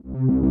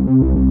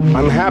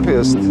I'm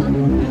happiest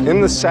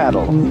in the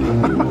saddle.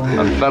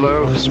 A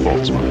fellow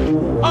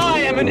sportsman. I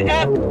am an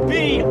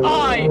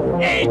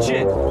FBI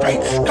agent.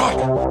 Great Scott!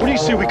 What do you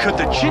say we cut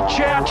the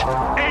chit-chat?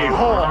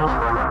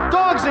 A-hole.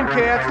 Dogs and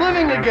cats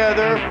living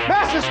together.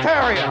 Mass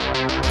hysteria.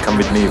 Come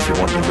with me if you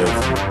want to live.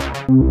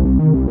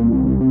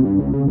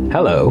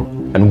 Hello,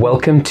 and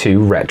welcome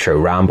to Retro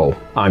Ramble.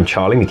 I'm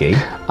Charlie McGee.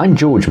 I'm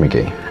George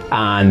McGee.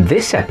 And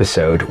this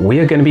episode, we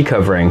are going to be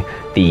covering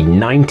the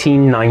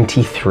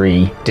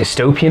 1993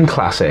 dystopian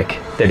classic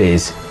that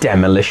is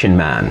Demolition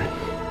Man.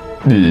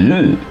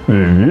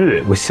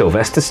 With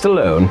Sylvester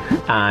Stallone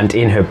and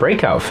in her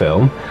breakout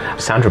film,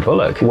 Sandra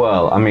Bullock.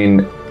 Well, I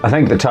mean, I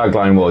think the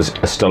tagline was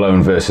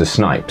Stallone versus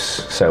Snipes,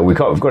 so we've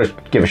got to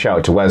give a shout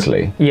out to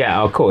Wesley.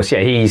 Yeah, of course. Yeah,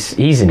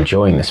 he's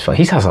enjoying this film.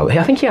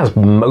 I think he has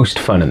most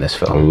fun in this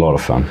film. A lot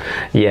of fun.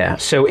 Yeah.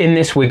 So in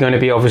this, we're going to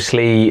be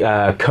obviously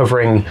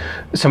covering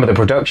some of the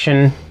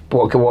production,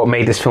 what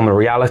made this film a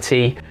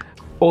reality.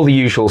 All the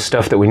usual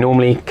stuff that we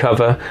normally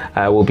cover.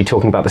 We'll be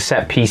talking about the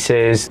set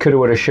pieces. Coulda,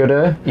 woulda,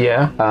 shoulda.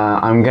 Yeah.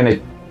 I'm going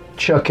to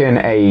chuck in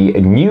a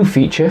new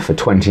feature for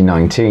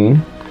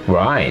 2019.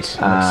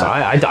 Right.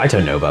 I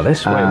don't know about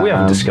this. We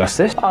haven't discussed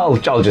this. I'll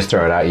just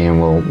throw it at you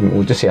and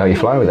we'll just see how you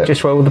fly with it.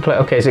 Just roll with the play.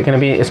 Okay, is it going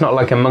to be? It's not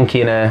like a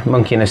monkey in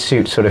a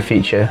suit sort of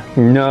feature.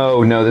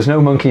 No, there's no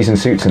monkeys in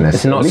suits in this.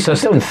 It's not. I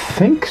don't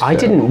think so. I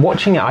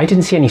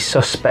didn't see any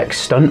suspect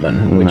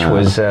stuntman, which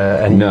was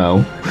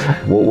no.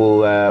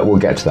 We'll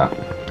get to that.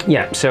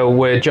 Yeah. So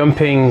we're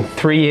jumping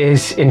 3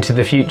 years into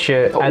the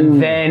future,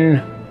 and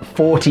then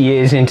 40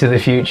 years into the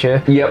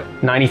future. Yep.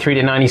 93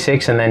 to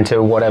 96, and then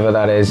to whatever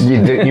that is. You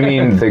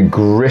mean the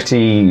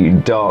gritty,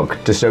 dark,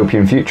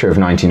 dystopian future of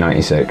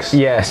 1996?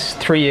 Yes.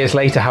 3 years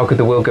later, how could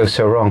the world go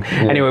so wrong?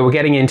 Yeah. Anyway, we're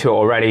getting into it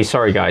already.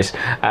 Sorry, guys.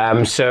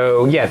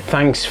 So yeah,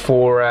 thanks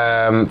for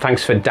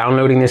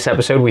downloading this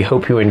episode. We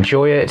hope you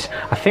enjoy it.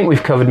 I think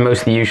we've covered most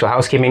of the usual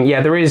housekeeping.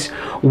 Yeah, there is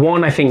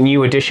one, I think,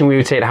 new addition we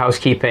would say to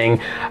housekeeping.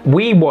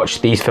 We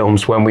watched these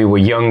films when we were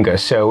younger,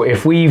 so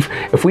if we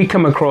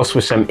come across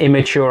with some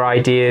immature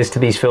ideas to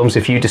these films,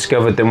 if you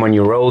discovered them when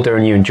you were older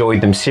and you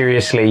enjoyed them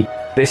seriously,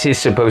 this is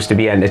supposed to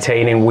be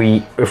entertaining.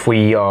 If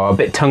we are a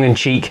bit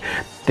tongue-in-cheek,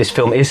 this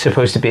film is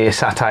supposed to be a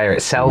satire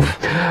itself.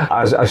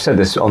 As I've said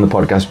this on the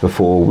podcast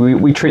before,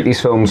 we treat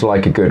these films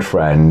like a good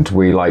friend.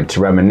 We like to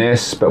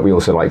reminisce, but we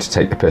also like to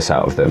take the piss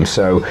out of them.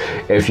 So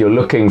if you're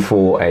looking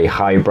for a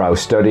highbrow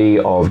study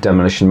of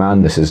Demolition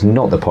Man, this is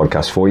not the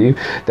podcast for you.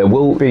 There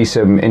will be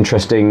some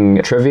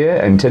interesting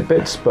trivia and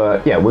tidbits,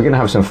 but yeah, we're going to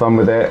have some fun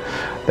with it.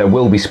 There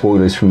will be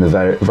spoilers from the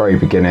very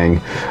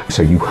beginning,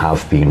 so you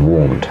have been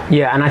warned.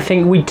 Yeah, and I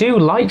think we do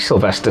like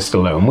Sylvester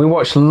Stallone. We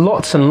watched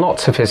lots and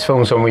lots of his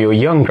films when we were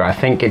younger. I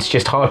think it's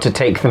just hard to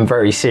take them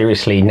very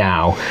seriously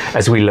now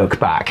as we look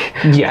back.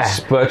 Yes,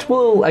 but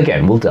we'll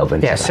delve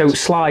into that. So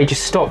Sly,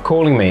 just stop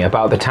calling me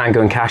about the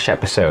Tango and Cash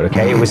episode,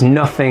 okay? It was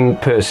nothing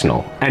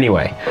personal.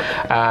 Anyway,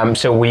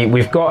 so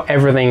we've got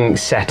everything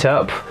set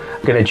up.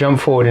 We're going to jump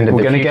forward into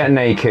We're going to get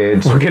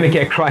naked. We're going to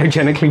get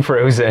cryogenically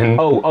frozen.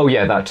 Oh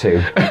yeah, that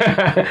too.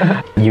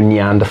 You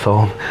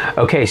Neanderthal.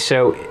 Okay,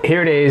 so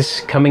here it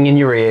is, coming in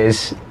your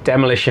ears.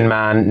 Demolition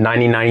Man,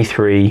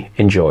 1993.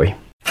 Enjoy.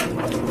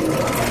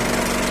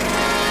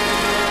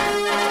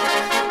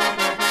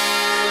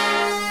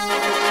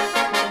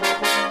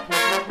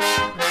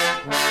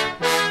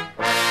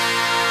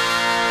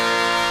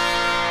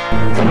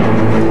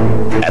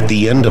 At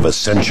the end of a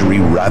century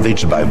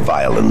ravaged by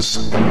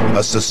violence,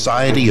 a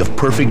society of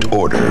perfect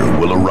order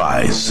will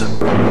arise.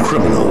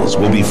 Criminals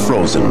will be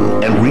frozen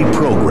and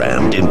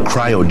reprogrammed in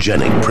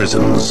cryogenic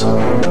prisons.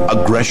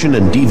 Aggression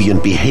and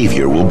deviant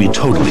behavior will be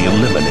totally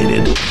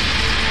eliminated.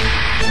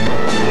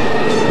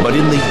 But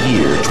in the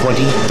year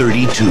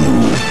 2032...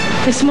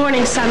 This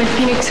morning, Simon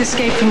Phoenix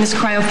escaped from this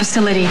cryo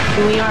facility.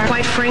 We are,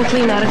 quite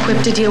frankly, not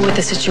equipped to deal with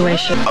the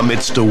situation.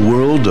 Amidst a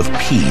world of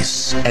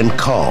peace and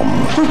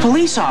calm... We're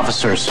police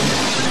officers.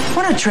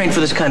 We're not trained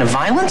for this kind of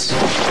violence.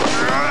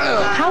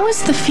 How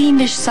was the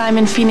fiendish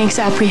Simon Phoenix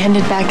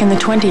apprehended back in the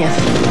 20th?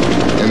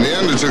 In the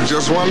end, it took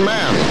just one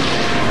man,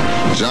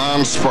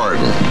 John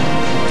Spartan.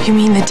 You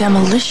mean the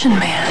Demolition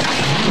Man?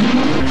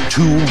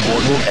 Two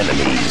mortal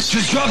enemies.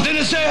 Just dropped in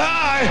to say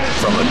hi.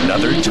 From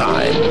another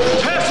time.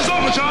 Test is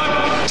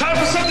overtime. Time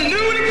for something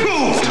new and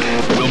improved.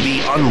 Will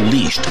be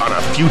unleashed on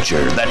a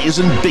future that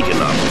isn't big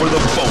enough for the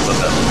both of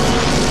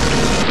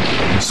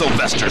them.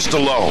 Sylvester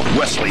Stallone,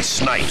 Wesley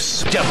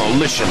Snipes,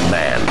 Demolition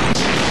Man.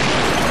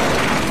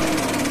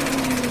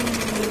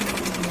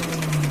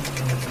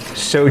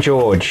 So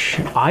George,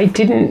 I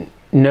didn't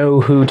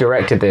know who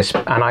directed this,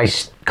 and I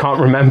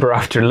can't remember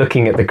after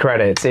looking at the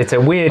credits. It's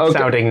a weird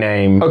sounding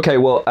name. Okay,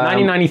 well...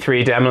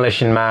 1993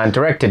 Demolition Man,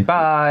 directed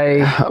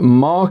by...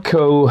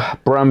 Marco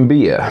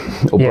Brambilla,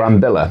 or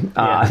Brambilla.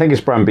 I think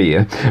it's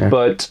Brambilla,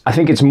 but I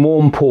think it's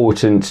more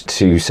important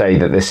to say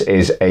that this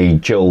is a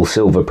Joel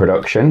Silver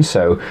production,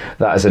 so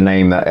that is a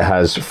name that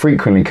has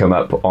frequently come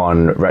up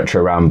on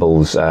Retro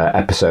Ramble's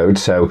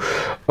episodes. So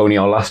only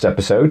our last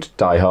episode,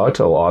 Die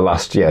Hard, or our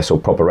last,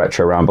 proper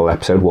Retro Ramble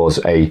episode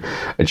was a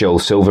Joel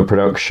Silver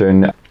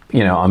production.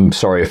 I'm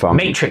sorry if I'm...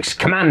 Matrix,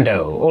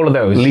 Commando, all of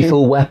those.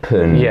 Lethal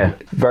Weapon. Yeah.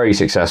 Very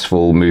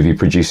successful movie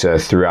producer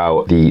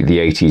throughout the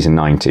 80s and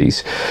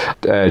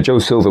 90s. Joe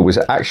Silver was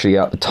actually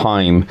at the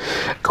time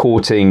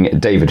courting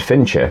David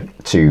Fincher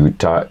to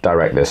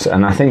direct this.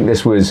 And I think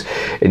this was,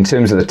 in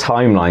terms of the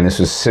timeline, this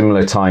was a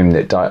similar time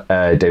that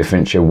David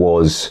Fincher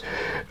was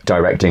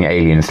directing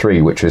Alien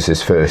 3, which was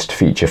his first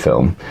feature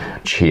film,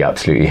 which he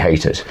absolutely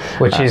hated.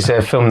 Which is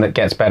a film that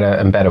gets better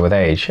and better with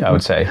age, I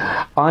would say.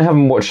 I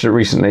haven't watched it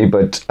recently,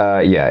 but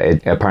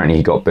apparently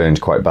he got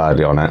burned quite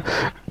badly on it.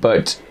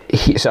 But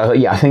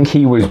I think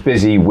he was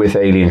busy with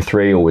Alien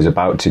 3 or was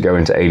about to go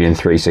into Alien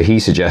 3, so he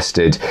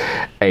suggested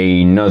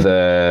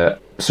another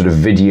sort of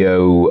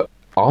video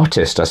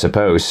artist, I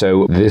suppose.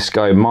 So this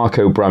guy,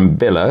 Marco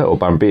Brambilla,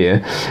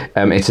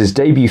 it's his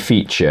debut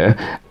feature.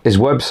 His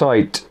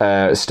website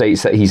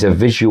states that he's a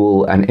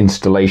visual and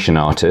installation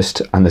artist,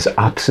 and there's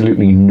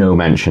absolutely no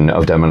mention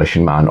of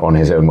Demolition Man on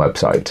his own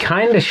website.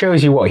 Kind of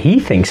shows you what he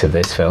thinks of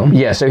this film.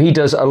 Yeah, so he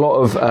does a lot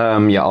of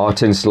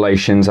art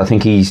installations. I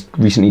think he's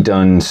recently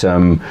done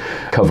some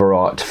cover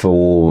art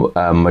for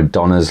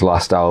Madonna's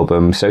last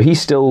album. So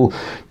he's still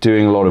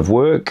doing a lot of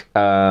work.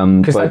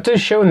 Because that does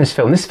show in this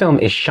film. This film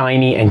is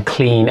shiny and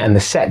clean, and the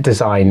set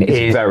design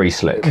is very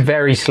slick.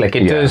 Very slick.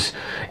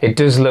 It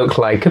does look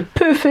like a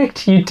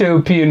perfect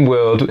utopian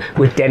world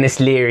with Dennis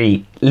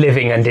Leary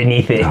living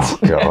underneath it. Oh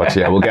God,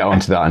 yeah, we'll get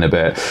onto that in a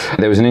bit.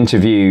 There was an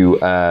interview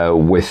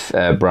with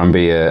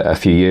Brambilla a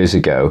few years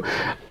ago,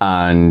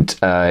 and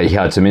he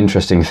had some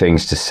interesting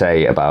things to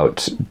say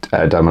about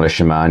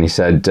Demolition Man. He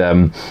said,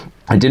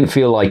 I didn't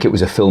feel like it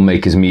was a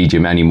filmmaker's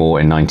medium anymore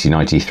in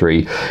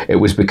 1993. It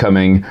was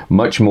becoming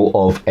much more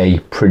of a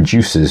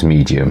producer's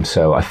medium.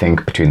 So I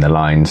think between the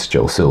lines,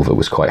 Joel Silver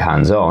was quite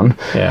hands-on.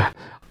 Yeah.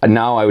 And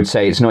now I would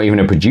say it's not even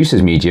a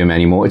producer's medium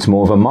anymore. It's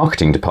more of a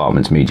marketing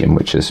department's medium,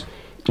 which is,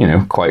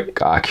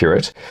 quite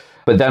accurate.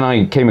 But then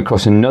I came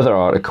across another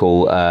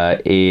article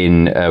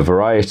in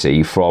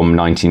Variety from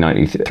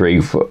 1993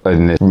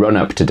 in the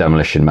run-up to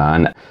Demolition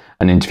Man,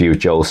 an interview with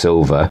Joel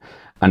Silver.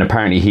 And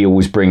apparently he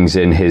always brings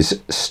in his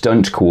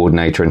stunt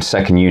coordinator and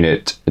second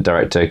unit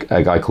director,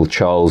 a guy called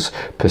Charles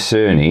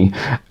Percerni,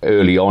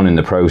 early on in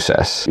the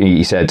process.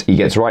 He said he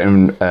gets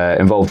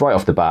involved right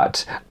off the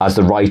bat as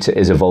the writer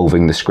is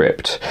evolving the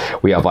script.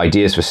 We have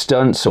ideas for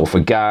stunts or for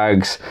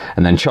gags,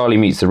 and then Charlie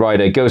meets the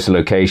writer, goes to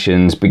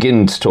locations,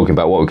 begins talking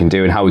about what we can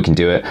do and how we can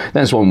do it.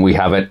 Then when we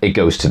have it, it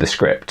goes to the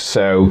script.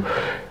 So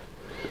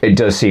it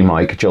does seem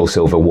like Joel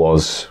Silver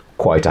was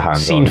quite a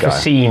hands-on guy. Scene for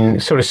scene,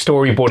 sort of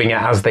storyboarding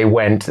it as they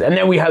went, and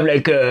then we have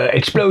like a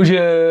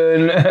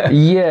explosion.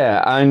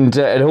 Yeah, and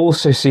it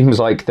also seems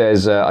like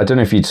there's I don't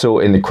know if you saw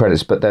it in the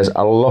credits, but there's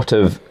a lot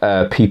of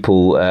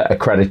people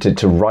accredited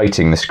to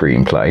writing the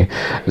screenplay.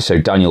 So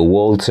Daniel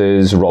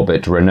Walters,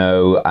 Robert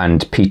Renault,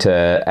 and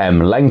Peter M.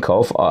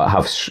 Lenkov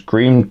have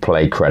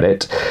screenplay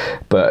credit,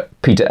 but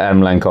Peter M.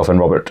 Lenkov and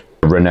Robert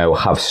Renault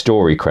have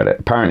story credit.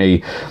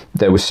 Apparently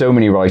there were so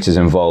many writers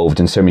involved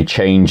and so many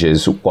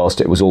changes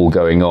whilst it was all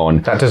going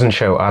on. That doesn't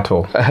show at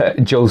all.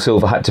 Joel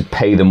Silver had to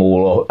pay them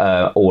all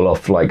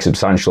off like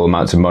substantial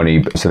amounts of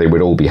money so they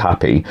would all be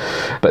happy.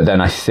 But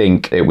then I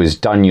think it was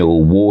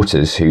Daniel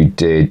Waters who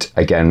did,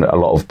 again, a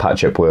lot of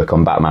patch-up work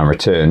on Batman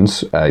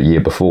Returns a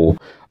year before,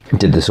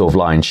 did the sort of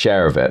lion's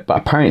share of it. But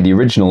apparently the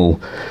original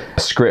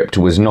script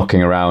was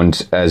knocking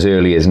around as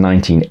early as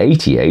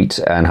 1988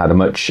 and had a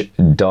much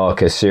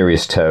darker,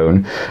 serious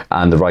tone,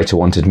 and the writer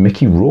wanted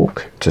Mickey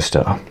Rourke to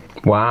star.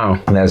 Wow.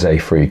 And there's a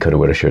free coulda,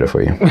 woulda, shoulda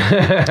for you.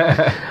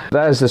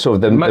 There's the sort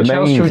of the main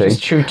thing.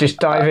 Should we just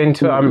dive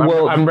into it?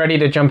 I'm ready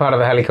to jump out of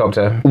a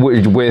helicopter.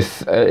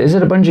 With is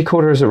it a bungee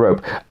cord or is it a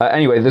rope?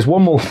 Anyway, there's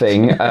one more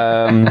thing.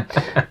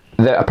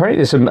 Apparently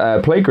there's some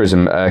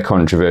plagiarism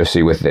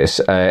controversy with this.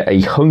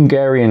 A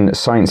Hungarian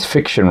science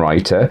fiction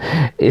writer,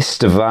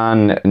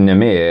 Istvan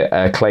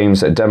Nemir, claims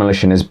that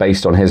Demolition is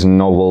based on his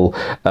novel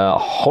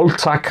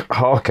Holtak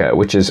Harka,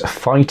 which is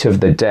Fight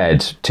of the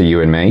Dead to you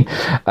and me,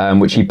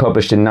 which he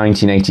published in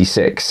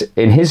 1986.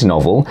 In his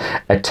novel,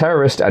 a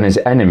terrorist and his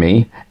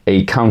enemy,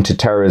 a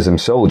counter-terrorism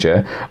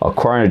soldier, are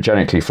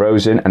cryogenically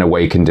frozen and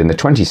awakened in the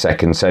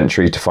 22nd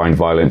century to find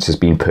violence has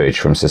been purged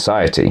from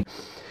society.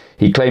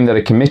 He claimed that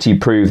a committee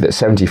proved that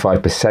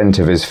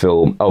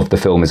 75% of the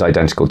film is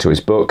identical to his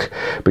book,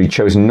 but he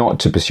chose not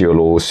to pursue a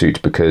lawsuit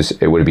because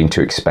it would have been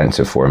too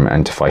expensive for him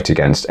and to fight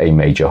against a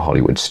major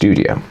Hollywood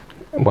studio.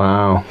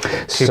 Wow.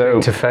 Too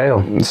big to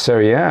fail. So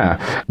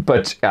yeah.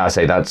 But I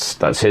say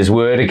that's his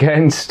word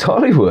against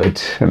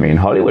Hollywood. I mean,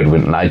 Hollywood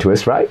wouldn't lie to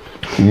us, right?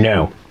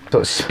 No.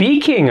 So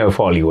speaking of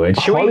Hollywood,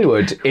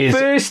 is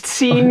first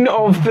scene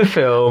of the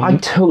film. I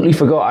totally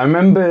forgot. I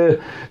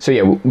remember. So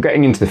yeah, we're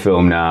getting into the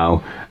film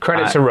now.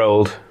 Credits are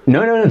rolled.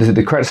 No.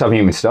 The credits haven't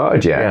even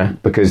started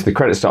yet because the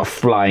credits start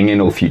flying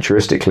in all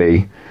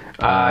futuristically.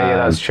 Yeah,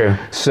 that's true.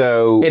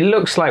 So it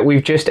looks like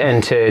we've just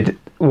entered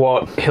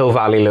what Hill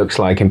Valley looks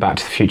like in Back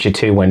to the Future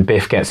 2 when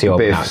Biff gets the old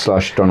Biff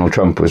 / Donald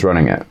Trump was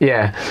running it.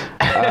 Yeah.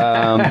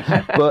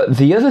 But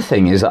the other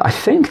thing is that I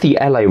think the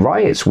LA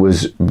riots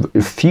was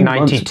a few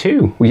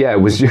 92. months... Yeah,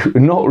 it was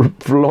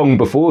not long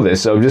before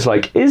this, so I'm just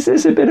like, is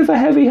this a bit of a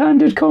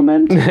heavy-handed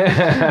comment?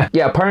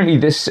 Yeah, apparently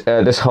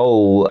this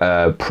whole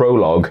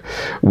prologue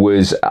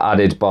was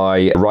added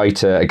by a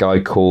writer, a guy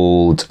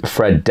called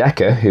Fred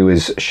Decker, who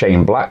is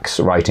Shane Black's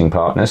writing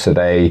partner, so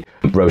they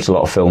wrote a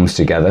lot of films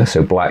together,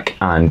 so Black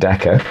and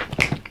Decker.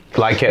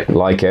 Like it.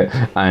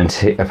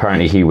 And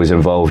apparently he was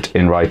involved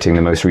in writing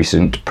the most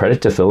recent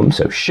Predator film,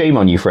 so shame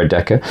on you, Fred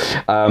Decker.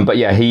 But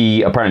yeah,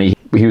 he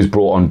was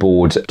brought on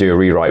board to do a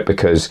rewrite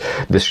because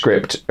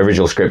the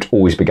original script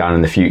always began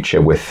in the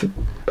future with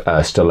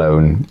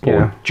Stallone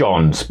or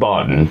John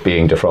Spartan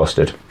being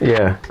defrosted.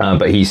 Yeah.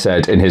 But he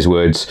said, in his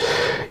words,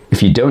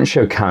 if you don't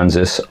show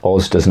Kansas,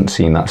 Oz doesn't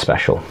seem that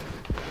special.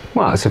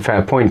 Well, that's a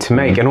fair point to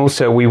make. And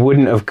also, we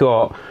wouldn't have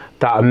got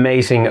that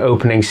amazing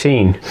opening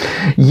scene.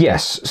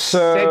 Yes. So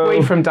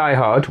segue from Die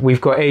Hard, we've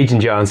got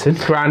Agent Johnson,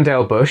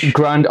 Grandel Bush.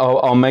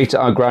 Our mate,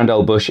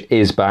 Grandel Bush,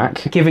 is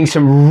back. Giving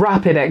some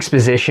rapid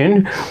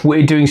exposition.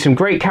 We're doing some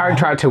great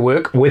character actor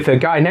work with a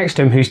guy next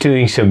to him who's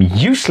doing some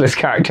useless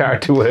character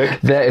actor work.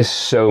 There is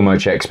so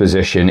much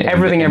exposition.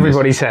 Everything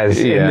everybody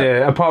says.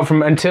 Apart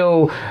from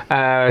until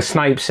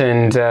Snipes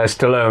and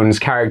Stallone's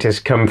characters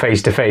come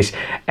face to face.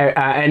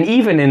 And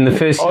even in the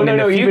first scene in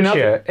the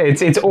future,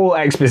 it's all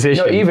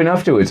exposition. No, even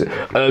afterwards.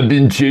 I've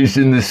been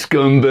chasing the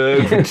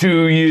scumbag for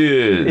 2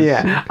 years.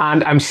 Yeah,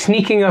 and I'm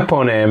sneaking up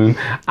on him,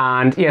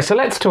 and so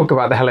let's talk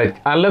about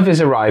I love his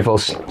arrival.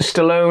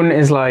 Stallone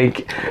is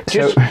like,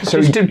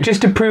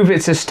 just to prove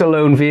it's a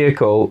Stallone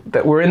vehicle,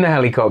 that we're in the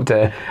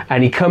helicopter,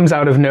 and he comes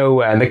out of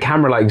nowhere, and the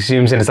camera like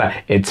zooms in, it's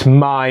like, it's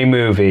my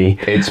movie.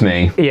 It's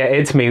me. Yeah,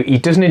 it's me. He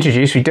doesn't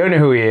introduce, we don't know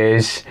who he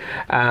is.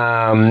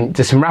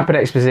 There's some rapid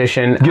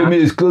exposition. Get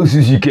me as close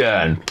as you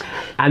can.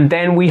 And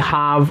then we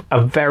have a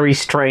very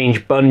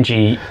strange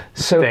bungee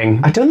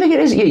thing. I don't think it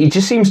is. Yeah, it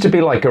just seems to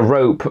be like a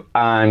rope,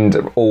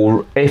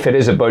 or if it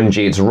is a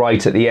bungee, it's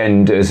right at the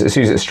end. As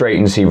soon as it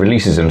straightens, he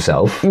releases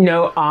himself.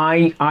 No,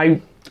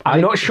 I'm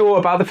not sure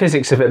about the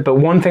physics of it, but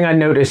one thing I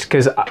noticed,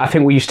 because I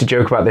think we used to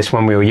joke about this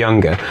when we were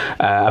younger,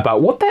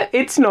 about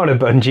it's not a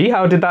bungee,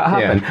 how did that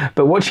happen? Yeah.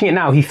 But watching it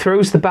now, he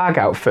throws the bag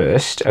out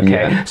first, okay?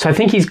 Yeah. So I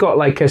think he's got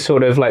like a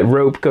sort of like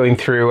rope going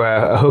through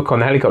a hook on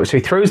the helicopter, so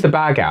he throws the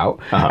bag out,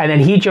 and then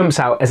he jumps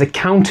out as a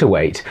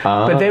counterweight.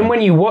 But then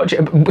when you watch,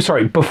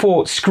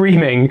 before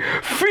screaming,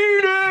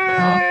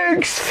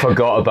 Phoenix!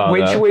 Forgot about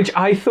that. Which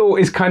I thought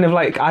is kind of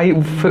like,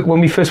 when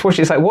we first watched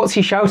it, it's like, what's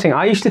he shouting?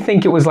 I used to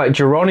think it was like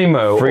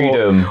Geronimo.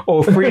 Freedom.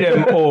 Or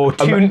Freedom or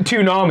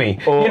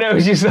Toonami. Or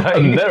it's just like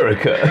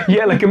America.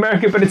 Yeah, like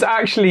America, but it's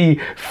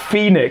actually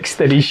Phoenix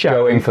that he's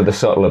shouting. Going for the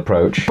subtle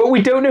approach. But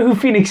we don't know who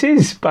Phoenix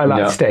is by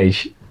that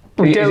stage.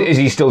 Is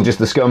he still just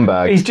the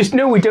scumbag? He's just,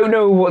 no, we don't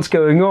know what's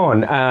going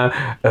on.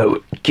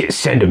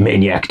 Send a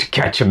maniac to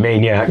catch a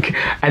maniac.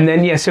 And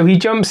then, so he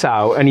jumps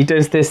out and he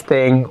does this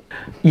thing.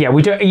 Yeah,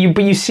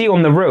 but you see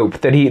on the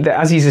rope that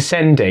as he's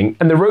ascending,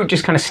 and the rope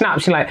just kind of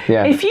snaps. You're like,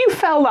 if you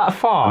fell that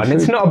far and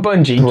it's not a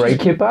bungee,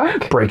 break your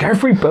back? Break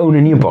every bone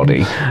in your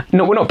body.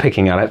 No, we're not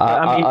picking at it.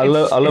 I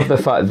love the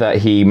fact that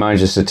he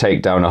manages to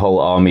take down a whole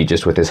army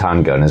just with his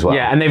handgun as well.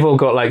 Yeah, and they've all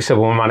got like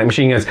subautomatic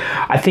machine guns.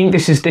 I think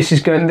this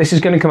is going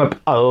to come up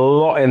a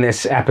lot in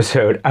this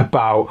episode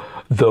about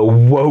the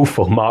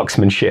woeful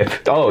marksmanship.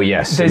 Oh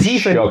yes, there's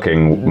even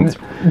shocking.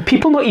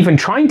 People not even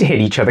trying to hit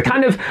each other.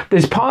 Kind of,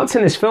 there's parts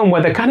in this film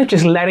where they're kind of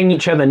just letting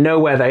each other know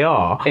where they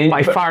are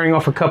by firing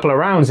off a couple of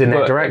rounds in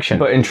their direction.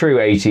 But in true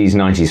 80s,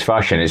 90s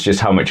fashion, it's just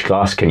how much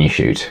glass can you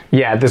shoot?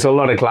 Yeah, there's a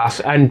lot of glass,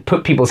 and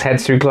put people's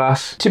heads through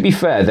glass. To be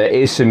fair, there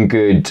is some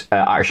good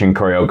action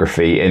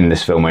choreography in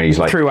this film where he's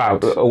like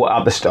throughout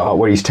at the start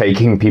where he's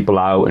taking people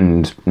out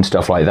and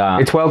stuff like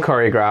that. It's well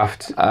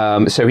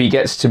choreographed. So he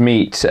gets to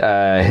meet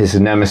his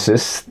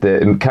nemesis.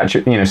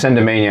 Send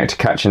a maniac to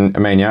catch a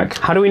maniac.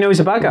 How do we know he's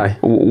a bad guy?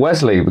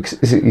 Wesley, because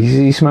is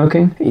he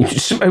smoking?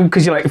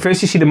 Because you're like,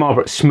 first you see the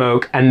Marlboro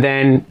smoke and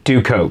then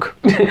do coke.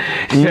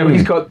 So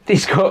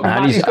he's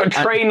got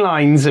train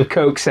lines of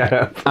coke set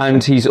up.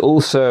 And he's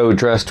also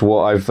dressed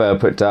what I've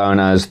put down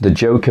as the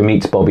Joker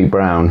meets Bobby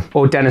Brown.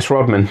 Or Dennis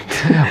Rodman.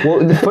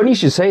 Well, funny you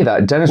should say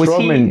that. Dennis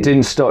Rodman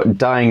didn't start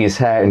dyeing his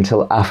hair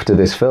until after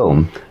this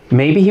film.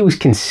 Maybe he was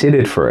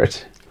considered for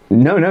it.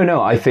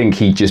 No. I think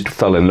he just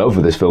fell in love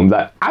with this film.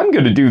 That I'm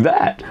going to do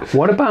that.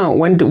 What about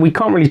we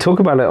can't really talk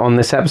about it on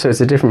this episode.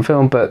 It's a different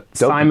film, but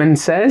Simon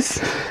Says.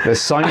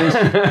 There's Simon.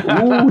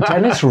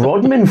 Dennis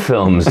Rodman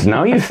films.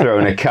 Now you've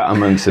thrown a cat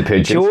amongst the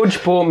pigeons.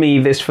 George bought me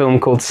this film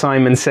called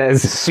Simon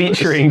Says,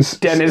 featuring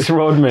Dennis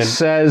Rodman.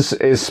 Says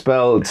is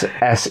spelled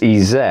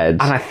S-E-Z,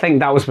 and I think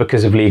that was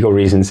because of legal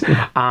reasons.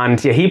 And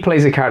he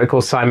plays a character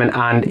called Simon,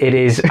 and it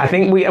is. I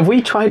think have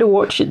we tried to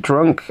watch it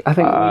drunk? I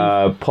think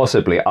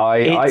possibly.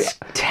 It's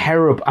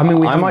terrible. I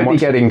mean, I might be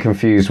getting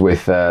confused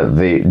with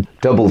the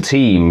Double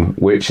Team,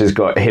 which has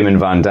got him and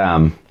Van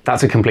Damme.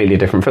 That's a completely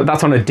different film.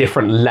 That's on a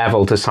different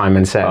level to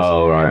Simon Says.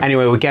 Oh, right.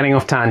 Anyway, we're getting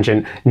off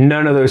tangent.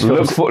 None of those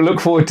films... Look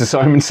forward to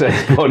Simon Says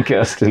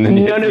podcast in the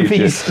near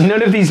future.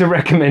 None of these are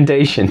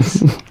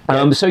recommendations.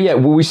 So yeah,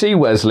 well, we see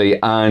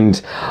Wesley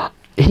and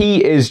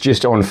he is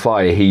just on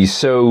fire. He's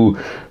so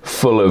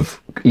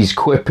he's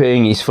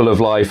quipping, he's full of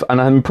life, and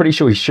I'm pretty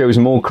sure he shows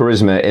more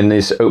charisma in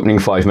this opening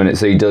 5 minutes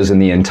than he does in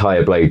the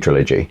entire Blade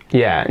trilogy.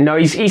 Yeah, no,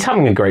 he's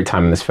having a great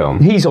time in this film.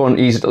 He's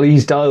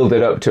dialed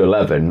it up to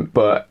 11,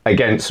 but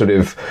against sort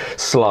of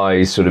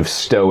sly, sort of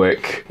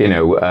stoic,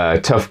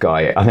 tough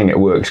guy, I think it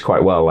works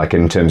quite well, like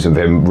in terms of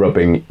them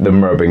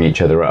rubbing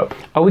each other up.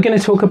 Are we going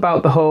to talk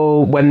about the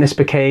whole when this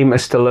became a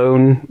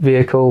Stallone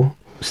vehicle,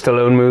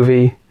 Stallone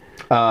movie?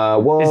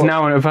 Is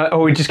now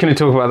we're just going to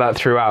talk about that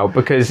throughout,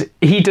 because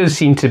he does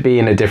seem to be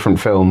in a different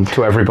film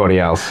to everybody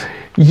else.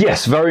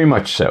 Yes, very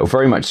much so.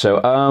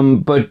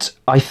 But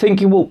I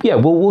think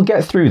we'll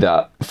get through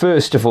that.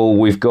 First of all,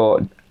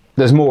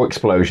 there's more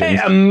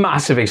explosions. A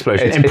massive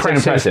explosion. It's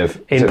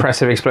impressive.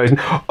 Impressive explosion.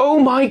 Oh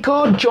my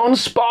God, John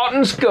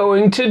Spartan's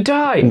going to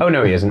die. Oh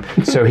no, he isn't.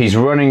 So he's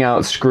running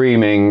out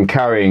screaming,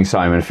 carrying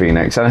Simon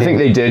Phoenix. And I think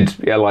they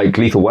did, like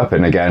Lethal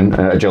Weapon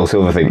again. Joel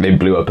Silver, think they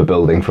blew up a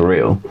building for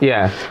real.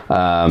 Yeah.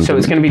 So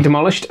it's going to be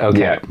demolished? Okay.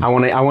 Yeah. I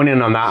want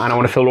in on that, and I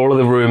want to fill all of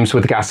the rooms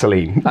with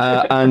gasoline.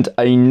 And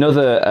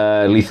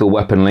another Lethal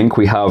Weapon link,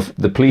 we have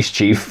the police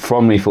chief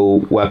from Lethal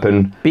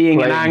Weapon.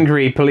 Being an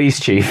angry police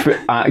chief.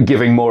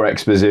 Giving more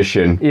exposition.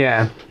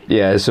 Yeah.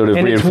 Yeah, sort of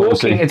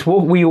reinforcing.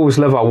 We always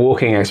love our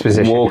walking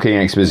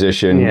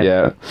exposition.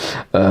 Yeah.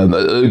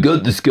 I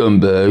got the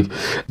scumbag.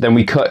 Then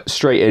we cut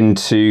straight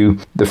into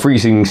the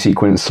freezing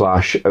sequence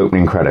 /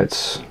 opening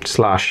credits. /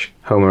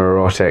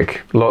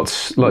 homoerotic.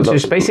 Lots.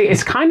 Just basically,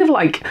 it's kind of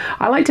like,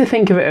 I like to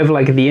think of it as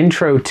like the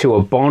intro to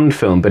a Bond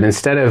film, but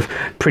instead of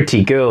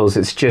pretty girls,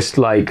 it's just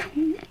like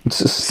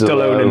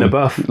Stallone in the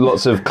buff.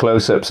 Lots of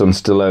close-ups on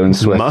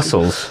Stallone's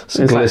muscles,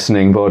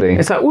 glistening body.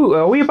 It's like, ooh,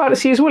 are we about to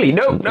see his willy?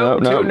 No,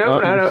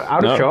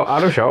 out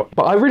of shot.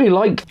 But I really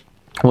like.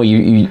 Well,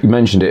 you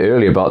mentioned it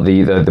earlier about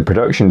the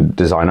production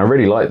design. I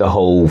really like the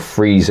whole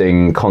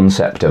freezing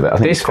concept of it. I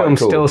think this film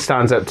still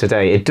stands up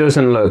today. It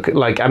doesn't look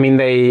like,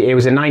 it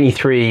was a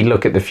 93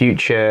 look at the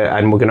future,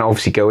 and we're going to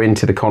obviously go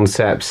into the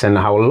concepts and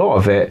how a lot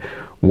of it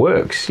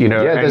works, Yeah,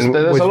 there's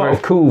a lot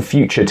of cool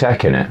future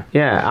tech in it.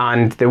 Yeah,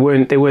 and they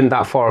weren't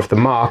that far off the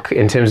mark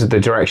in terms of the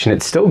direction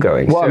it's still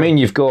going. Well, so,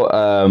 you've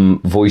got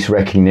voice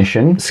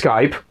recognition,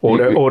 Skype,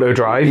 auto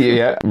drive,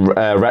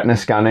 retina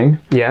scanning,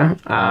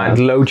 and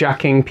low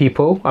jacking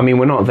people.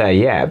 We're not there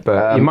yet,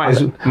 but you might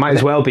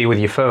as well be with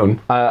your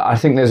phone. I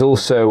think there's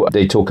also,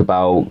 they talk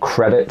about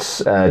credits,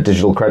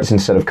 digital credits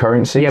instead of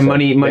currency. Yeah, so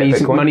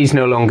money's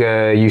no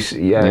longer used.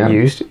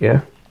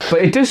 Yeah.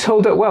 But it does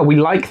hold up well. We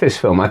like this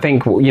film. I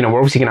think, we're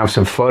obviously going to have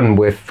some fun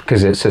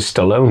because it's a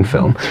Stallone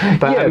film.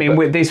 But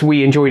with this,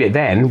 we enjoyed it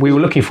then. We were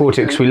looking forward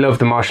to it because we love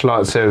the martial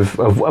arts of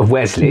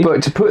Wesley.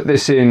 But to put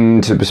this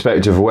into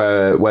perspective,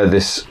 where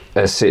this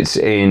sits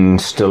in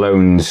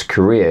Stallone's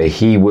career,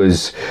 he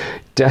was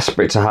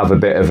desperate to have a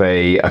bit of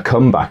a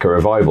comeback, a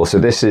revival. So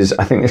I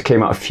think this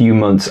came out a few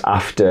months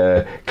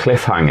after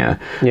Cliffhanger.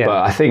 Yeah.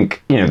 But I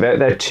think,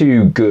 they're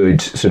two good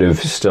sort of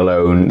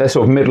Stallone, they're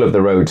sort of middle of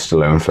the road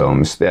Stallone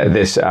films,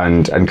 this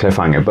and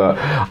Cliffhanger. But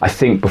I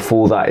think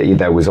before that,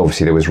 there was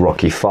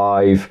Rocky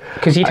V.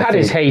 Because he'd had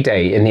his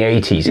heyday in the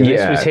 80s, and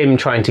this was him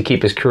trying to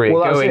keep his career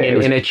going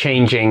in a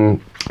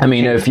changing...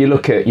 if you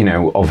look at,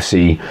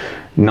 obviously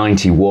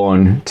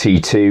 91,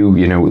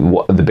 T2,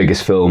 what the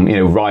biggest film,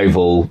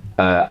 rival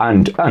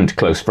and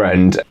close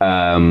friend.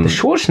 The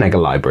Schwarzenegger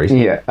libraries.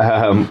 Yeah,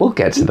 we'll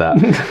get to that.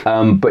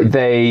 But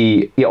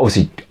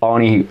obviously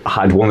Arnie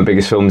had one of the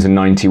biggest films in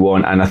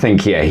 91, and I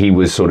think, he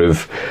was sort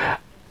of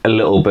a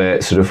little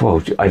bit sort of,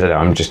 well, I don't know,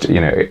 I'm just,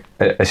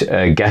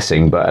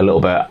 guessing, but a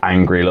little bit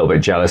angry, a little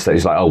bit jealous that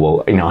he's like, oh,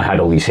 well, I had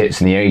all these hits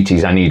in the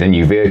 80s, I need a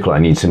new vehicle, I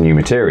need some new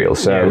material.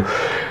 So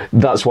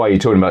that's why you're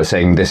talking about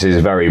saying this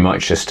is very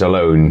much a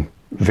Stallone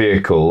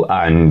vehicle,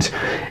 and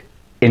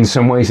in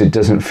some ways it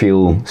doesn't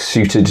feel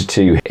suited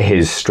to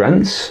his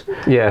strengths.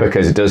 Yeah,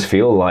 because it does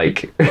feel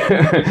like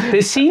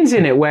there's scenes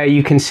in it where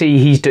you can see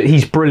he's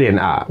brilliant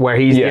at, where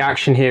he's the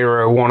action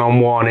hero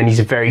one-on-one, and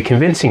he's very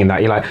convincing in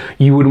that. You're like,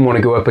 you wouldn't want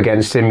to go up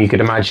against him. You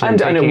could imagine,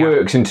 and it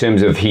works in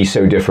terms of he's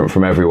so different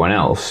from everyone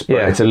else.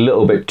 But it's a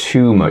little bit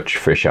too much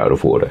fish out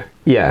of water.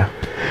 Yeah,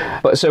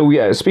 but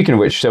speaking of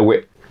which,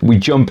 we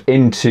jump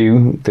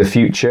into the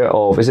future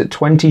of, is it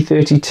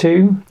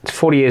 2032? It's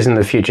 40 years in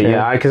the future,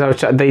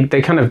 because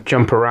they kind of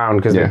jump around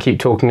because they keep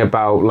talking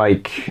about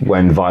like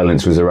when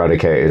violence was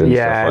eradicated and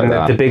stuff like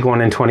that. The big one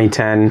in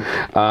 2010.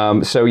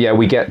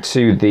 We get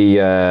to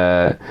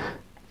the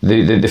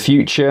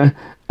future.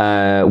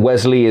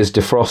 Wesley is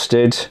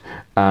defrosted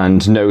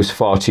and knows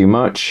far too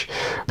much.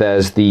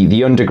 There's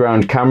the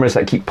underground cameras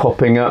that keep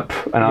popping up,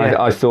 and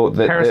I thought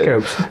that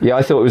periscopes.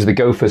 I thought it was the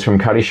Gophers from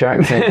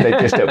Caddyshack. They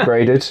just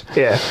upgraded.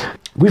 Yeah.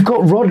 We've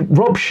got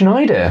Rob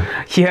Schneider.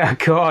 Yeah,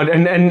 God,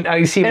 and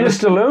I see in a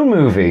Stallone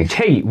movie.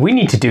 Hey, we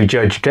need to do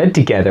Judge Dredd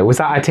together. Was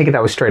that? I take it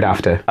that was straight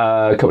after.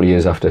 A couple of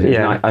years after.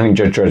 Yeah, I think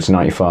Judge Dredd's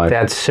 95. They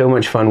had so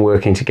much fun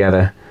working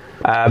together.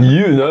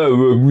 You know,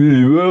 work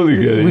really well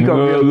together.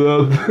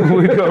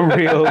 We got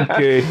real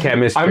good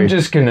chemistry. I'm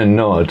just gonna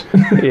nod.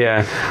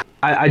 Yeah.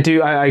 I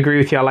agree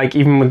with you. I like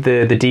even with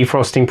the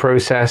defrosting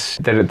process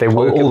that they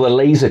work. All the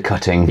laser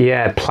cutting.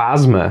 Yeah,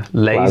 plasma,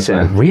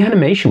 laser,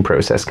 reanimation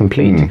process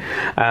complete.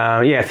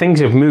 Yeah, things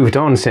have moved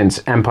on since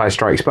Empire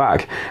Strikes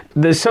Back.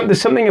 There's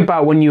something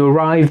about when you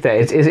arrive there,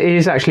 it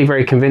is actually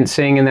very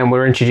convincing, and then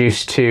we're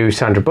introduced to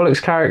Sandra Bullock's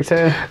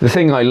character. The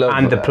thing I love...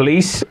 And the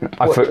police.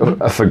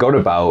 I forgot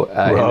about...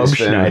 Rob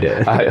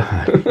Schneider.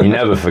 You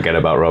never forget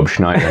about Rob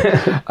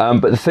Schneider.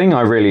 But the thing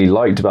I really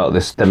liked about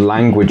this, the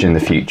language in the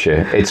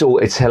future, it's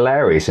hilarious.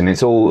 And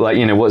it's all like,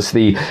 what's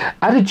the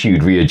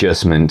attitude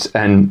readjustment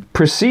and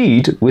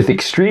proceed with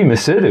extreme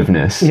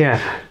assertiveness.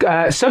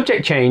 Yeah.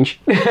 Subject change.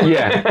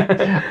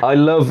 Yeah. I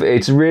love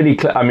it's really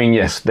I mean,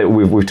 yes, that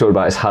we've talked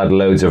about it's had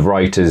loads of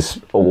writers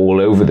all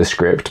over the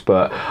script,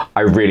 but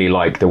I really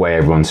like the way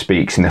everyone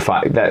speaks and the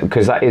fact that,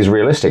 because that is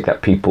realistic,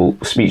 that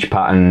speech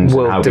patterns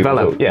will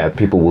develop.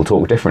 People will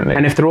talk differently.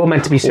 And if they're all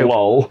meant to be so...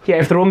 Lol. Yeah,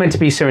 if they're all meant to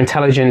be so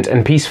intelligent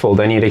and peaceful,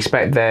 then you'd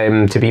expect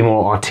them to be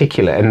more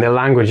articulate, and the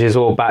language is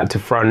all back to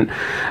front.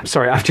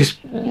 Sorry, I've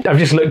just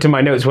looked at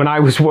my notes. When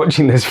I was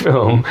watching this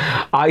film,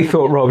 I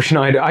thought Rob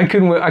Schneider. I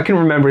couldn't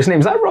remember his name.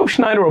 Is that Rob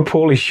Schneider or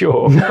Pauly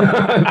Shore?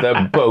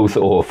 They're both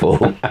awful.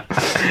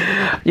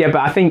 Yeah, but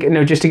I think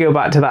just to go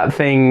back to that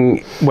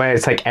thing where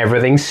it's like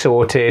everything's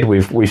sorted,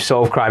 we've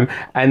solved crime,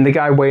 and the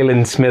guy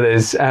Waylon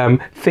Smithers,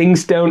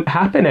 things don't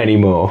happen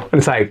anymore. And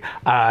it's like,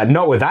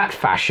 not with that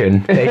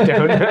fashion. They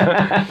don't.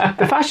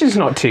 The fashion's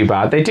not too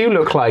bad. They do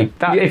look like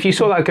that. If you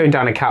saw that going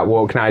down a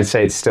catwalk, now I'd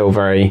say it's still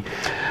very.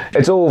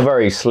 It's all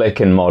very slick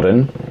and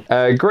modern.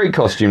 Great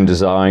costume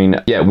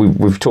design. Yeah,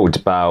 we've talked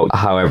about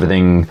how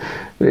everything.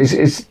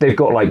 They've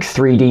got like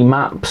 3D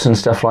maps and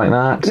stuff like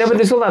that. No, but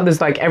there's all that.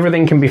 There's like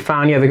everything can be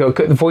found. Yeah, they got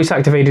the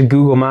voice-activated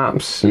Google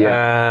Maps.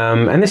 Yeah.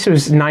 And this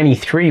was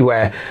 93,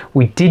 where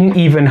we didn't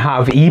even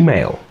have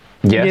email.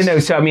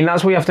 Yes. So I mean,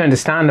 that's what you have to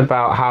understand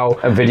about how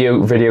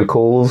video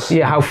calls.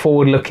 Yeah, how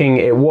forward-looking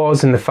it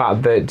was, and the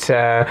fact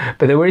that.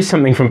 But there is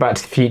something from Back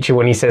to the Future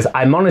when he says,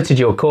 "I monitored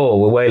your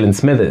call with Waylon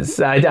Smithers."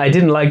 I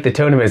didn't like the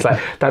tone of it. It's like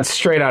that's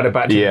straight out of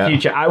Back to the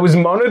Future. I was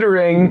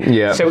monitoring.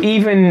 Yeah. So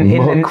even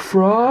in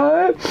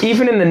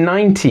the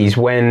 90s,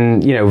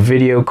 when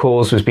video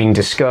calls was being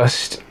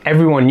discussed,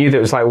 everyone knew that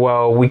it was like,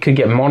 well, we could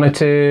get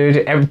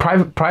monitored.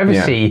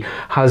 Privacy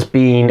has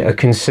been a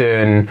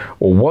concern,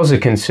 or was a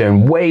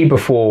concern, way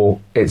before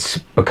it's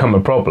become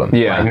a problem.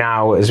 Yeah. Like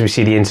now, as we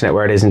see the internet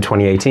where it is in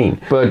 2018.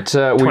 But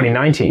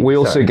 2019. We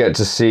also get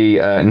to see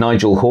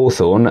Nigel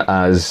Hawthorne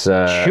as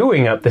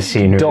chewing up the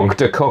scenery.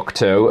 Dr.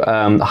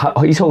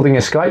 Cocteau. He's holding a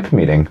Skype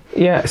meeting.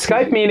 Yeah,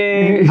 Skype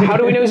meeting. How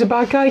do we know he's a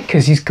bad guy?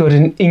 Because he's got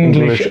an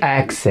English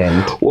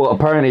accent. Well,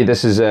 apparently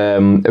this is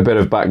a bit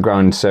of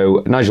background.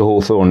 So Nigel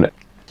Hawthorne,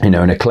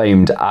 an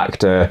acclaimed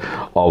actor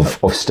of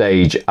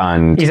stage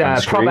and he's and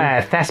a screen.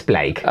 proper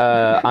thespian.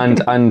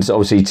 And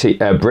obviously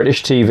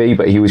British TV,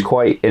 but he was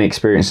quite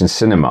inexperienced in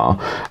cinema.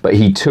 But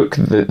he took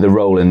the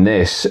role in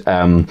this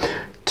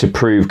to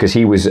prove, because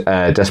he was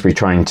desperately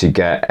trying to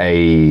get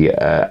an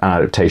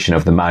adaptation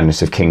of The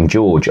Madness of King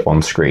George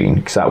on screen,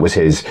 because that was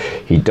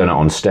he'd done it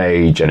on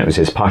stage and it was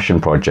his passion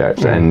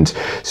project. And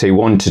so he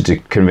wanted to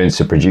convince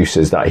the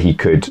producers that he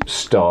could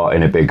star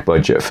in a big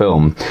budget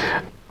film.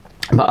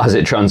 But as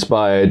it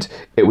transpired,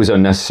 it was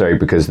unnecessary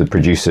because the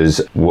producers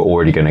were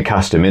already going to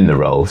cast him in the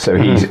role. So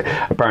he's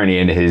apparently,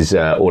 in his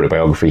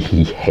autobiography,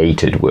 he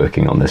hated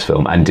working on this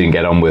film and didn't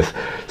get on with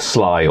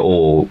Sly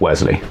or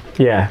Wesley.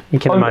 Yeah, you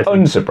can imagine.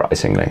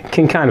 Unsurprisingly.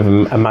 Can kind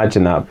of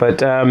imagine that. But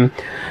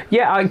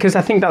because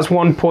I think that's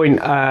one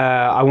point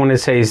I want to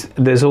say is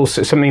there's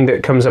also something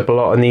that comes up a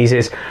lot in these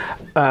is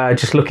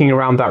just looking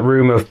around that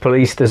room of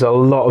police, there's a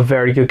lot of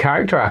very good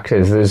character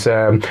actors.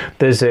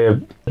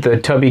 The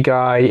tubby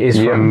guy is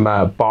from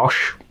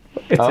Bosch.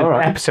 It's an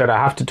episode I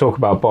have to talk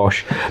about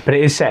Bosch, but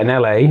it is set in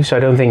LA, so I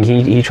don't think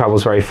he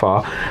travels very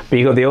far. But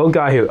you got the old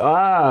guy who,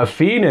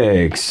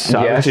 Phoenix.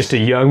 Yes. Just a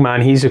young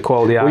man, he's a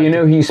quality actor.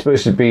 Well, he's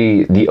supposed to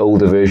be the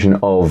older version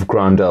of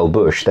Grandel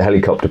Bush, the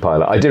helicopter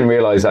pilot. I didn't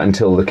realise that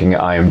until looking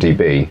at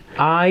IMDb.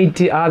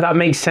 That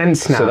makes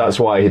sense now. So that's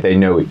why they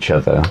know each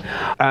other.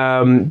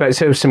 But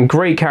so some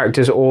great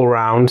characters all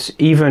around,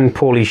 even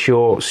Pauly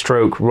Shore,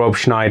 stroke, Rob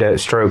Schneider,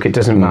 stroke, it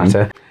doesn't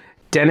matter.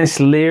 Dennis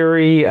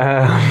Leary.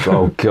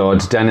 Oh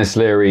God, Dennis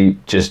Leary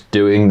just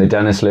doing the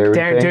Dennis Leary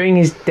thing. Doing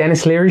his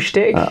Dennis Leary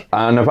shtick.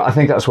 And I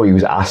think that's what he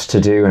was asked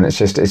to do, and it's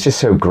just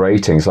so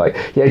grating. It's like,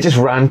 just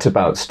rant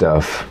about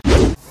stuff.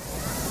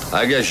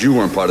 I guess you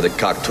weren't part of the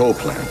Cocteau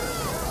plan.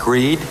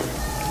 Greed,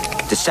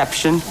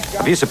 deception,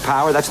 abuse of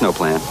power, that's no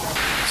plan.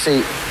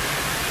 See,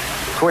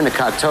 according to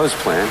Cocteau's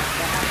plan,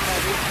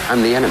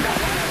 I'm the enemy.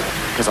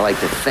 Because I like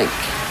to think.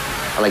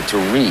 I like to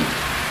read.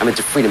 I'm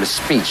into freedom of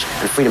speech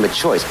and freedom of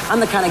choice. I'm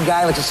the kind of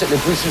guy who likes to sit in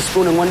a greasy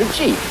spoon and wonder,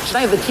 gee, should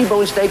I have the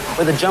T-bone steak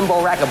or the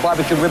jumbo rack of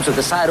barbecue ribs with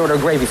the side order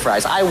gravy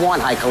fries? I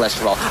want high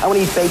cholesterol. I want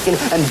to eat bacon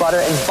and butter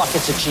and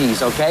buckets of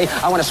cheese, okay?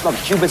 I want to smoke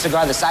a Cuban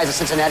cigar the size of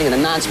Cincinnati in the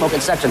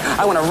non-smoking section.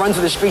 I want to run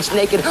through the streets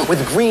naked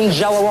with green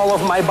Jell-O all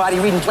over my body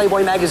reading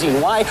Playboy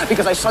magazine. Why?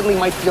 Because I suddenly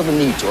might feel the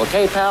need to,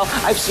 okay, pal?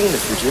 I've seen the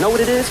future. You know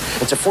what it is?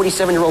 It's a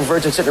 47-year-old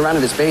virgin sitting around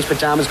in his beige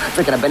pajamas,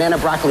 drinking a banana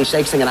broccoli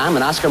shake, singing, I'm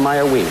an Oscar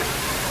Mayer wiener.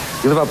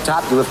 You live up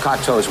top, you live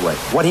Cocteau's way.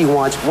 What he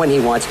wants, when he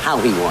wants, how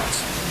he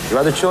wants. Your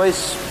other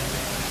choice?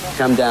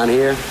 Come down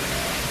here,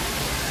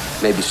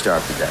 maybe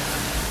starve to death.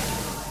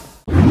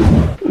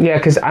 Yeah,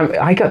 because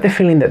I got the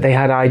feeling that they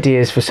had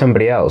ideas for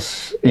somebody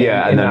else.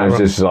 Yeah, and then it was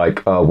just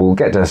like, oh, we'll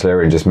get Denis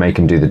Leary and just make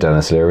him do the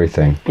Denis Leary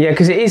thing. Yeah,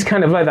 because it is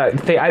kind of like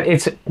that.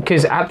 It's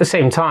because at the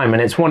same time,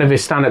 and it's one of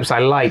his stand-ups I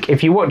like.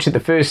 If you watch it the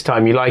first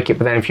time, you like it,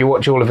 but then if you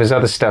watch all of his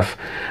other stuff,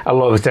 a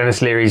lot of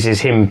Denis Leary's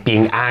is him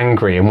being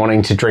angry and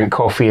wanting to drink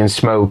coffee and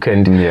smoke,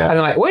 and I'm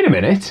like, wait a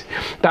minute,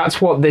 that's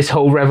what this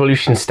whole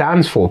revolution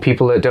stands for.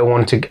 People that don't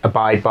want to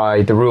abide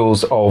by the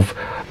rules of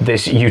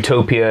this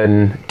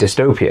utopian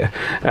dystopia.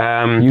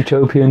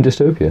 Utopian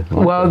dystopia.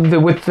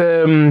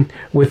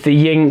 With the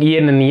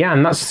yin and the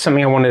yang, that's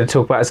something I wanted to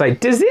talk about. It's like,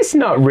 does this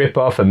not rip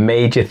off a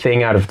major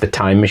thing out of The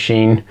Time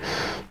Machine?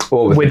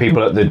 Or with the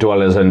people at the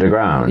Dwellers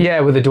Underground. Yeah,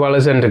 with the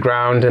Dwellers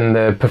Underground and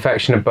the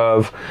Perfection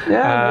Above.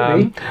 Yeah,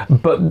 maybe.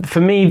 But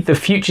for me, the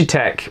future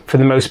tech, for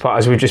the most part,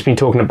 as we've just been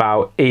talking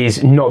about,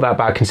 is not that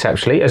bad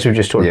conceptually, as we've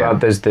just talked about.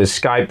 There's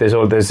Skype,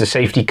 there's the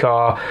safety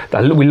car.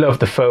 We love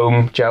the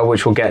foam gel,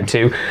 which we'll get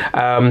to.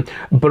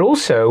 But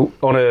also,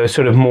 on a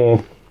sort of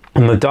more...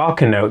 on the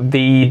darker note,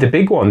 the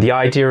big one, the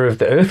idea of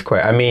the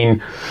earthquake. I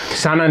mean, the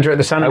San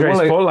Andreas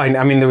fault line.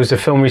 I mean, there was a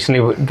film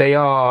recently. They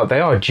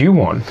are due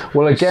one.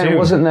 Well, again, soon.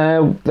 wasn't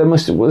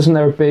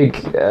there a big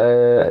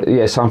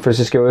San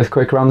Francisco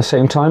earthquake around the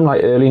same time,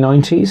 like early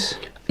 90s?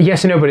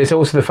 Yes, no, but it's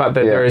also the fact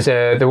that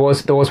there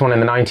was one in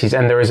the 90s,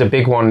 and there is a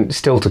big one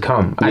still to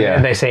come.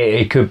 And they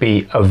say it could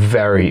be a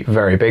very,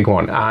 very big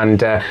one.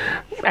 And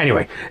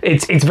anyway,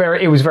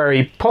 it was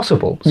very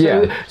possible.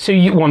 So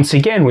once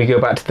again, we go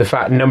back to the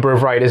fact number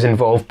of writers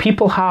involved.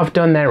 People have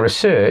done their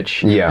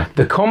research. Yeah.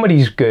 The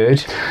comedy's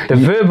good. The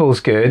verbal's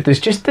good.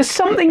 There's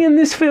something in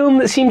this film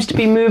that seems to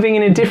be moving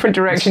in a different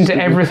direction to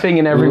everything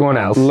and everyone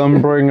else.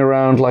 Lumbering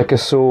around like a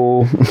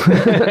saw.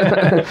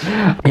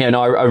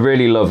 I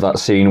really love that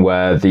scene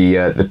where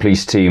the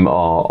police team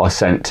are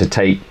sent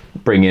to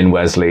bring in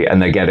Wesley, and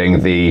they're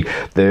getting the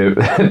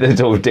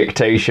sort of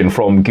dictation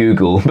from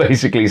Google,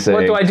 basically saying,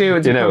 what do I do?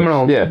 It's a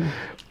criminal. Yeah.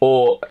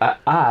 Or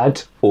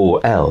add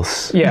or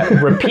else. Yeah,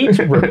 repeat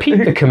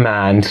the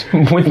command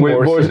with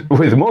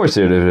more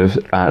assertive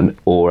and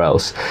or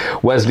else.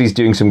 Wesley's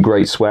doing some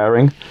great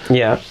swearing.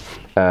 Yeah.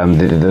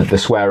 The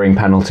swearing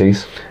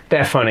penalties.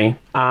 They're funny,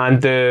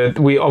 and the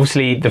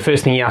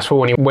first thing he asks for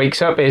when he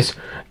wakes up is,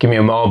 give me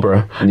a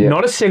Marlboro. Yeah.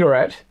 Not a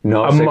cigarette, a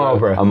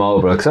Marlboro. A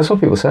Marlboro, because that's what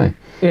people say.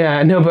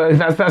 Yeah, no, but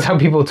that's how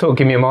people talk.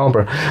 Give me a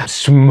Marlboro.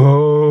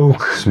 Smoke.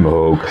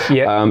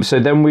 Yeah. So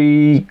then do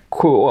we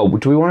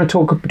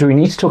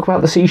need to talk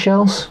about the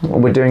seashells?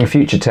 We're doing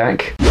future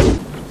tech.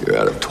 You're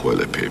out of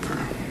toilet paper.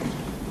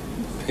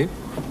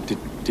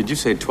 Did you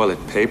say toilet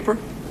paper?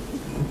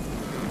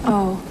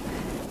 Oh.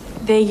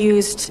 They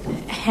used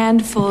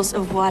handfuls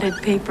of wadded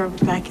paper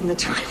back in the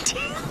 20s.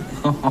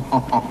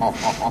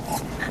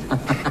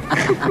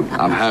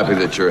 I'm happy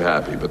that you're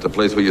happy, but the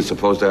place where you're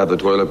supposed to have the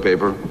toilet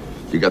paper,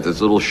 you got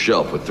this little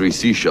shelf with 3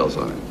 seashells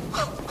on it.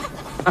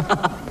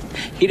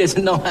 He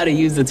doesn't know how to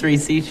use the 3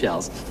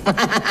 seashells.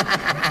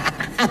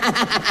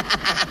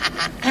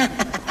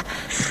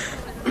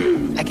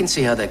 I can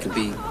see how that could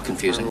be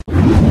confusing.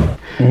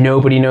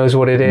 Nobody knows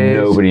what it is.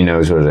 Nobody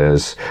knows what it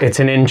is. It's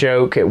an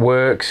in-joke. It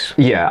works.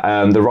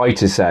 Yeah, the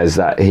writer says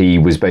that he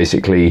was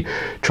basically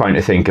trying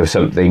to think of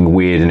something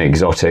weird and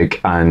exotic,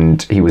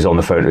 and he was on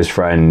the phone to his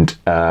friend,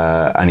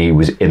 and he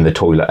was in the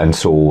toilet and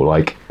saw,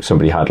 like,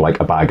 somebody had, like,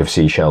 a bag of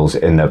seashells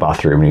in their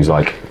bathroom, and he was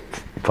like,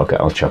 fuck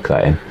it, I'll chuck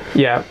that in.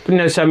 Yeah.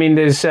 No, so, I mean,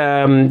 there's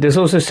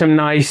also some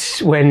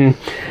nice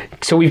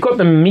So we've got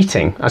the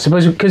meeting, I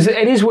suppose, because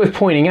it is worth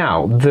pointing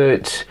out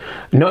that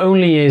not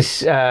only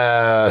is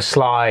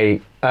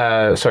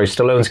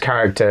Stallone's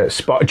character,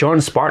 John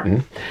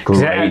Spartan.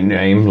 Great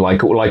name,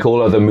 like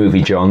all other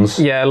movie Johns.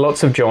 Yeah,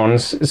 lots of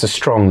Johns. It's a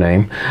strong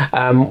name.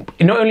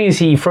 Not only is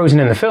he frozen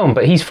in the film,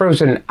 but he's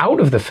frozen out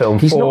of the film.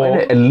 He's not in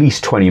it at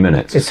least 20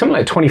 minutes. It's something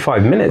like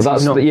 25 minutes.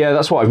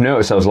 That's what I've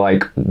noticed. I was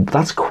like,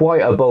 that's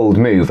quite a bold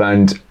move.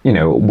 And,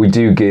 we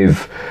do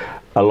give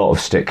a lot of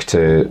stick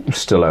to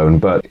Stallone,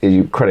 but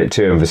credit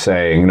to him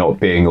for not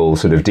being all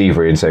sort of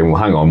diva and saying, well,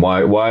 hang on,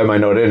 why am I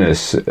not in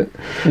this?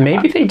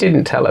 Maybe they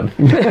didn't tell him.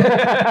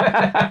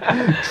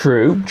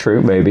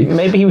 True, maybe.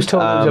 Maybe he was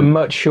told it was a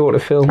much shorter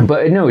film.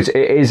 But no, it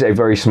is a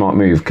very smart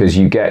move, because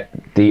you get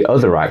the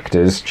other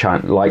actors,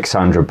 like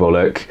Sandra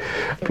Bullock,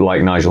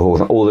 like Nigel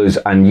Hawthorne, all those,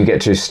 and you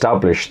get to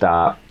establish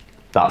that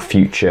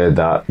future,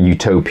 that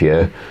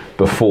utopia,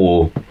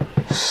 before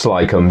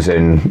Sly comes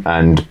in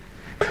and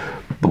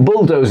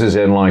bulldozers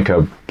in like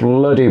a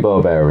bloody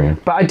barbarian.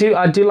 But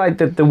I do like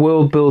that the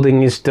world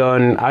building is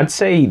done. I'd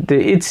say that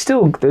it's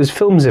still, there's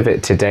films of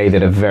it today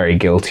that are very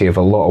guilty of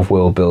a lot of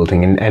world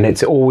building, and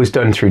it's always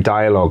done through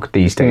dialogue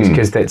these days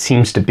because that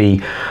seems to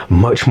be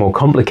much more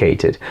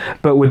complicated.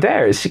 But with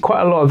theirs,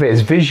 quite a lot of it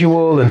is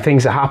visual and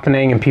things are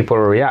happening and people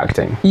are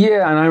reacting.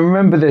 Yeah, and I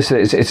remember this.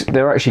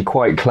 They're actually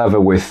quite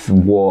clever with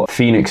what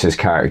Phoenix's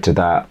character.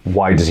 That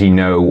why does he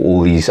know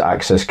all these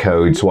access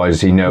codes? Why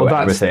does he know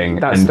everything?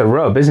 That's the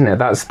rub, isn't it?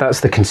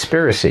 That's the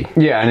conspiracy.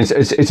 Yeah, and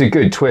it's a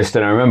good twist.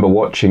 And I remember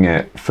watching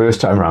it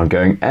first time around,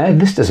 going,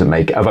 this doesn't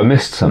make. Have I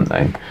missed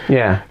something?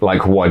 Yeah.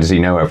 Like, why does he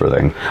know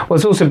everything? Well,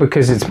 it's also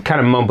because it's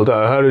kind of mumbled.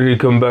 Oh, how did he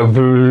come back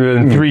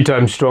 3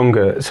 times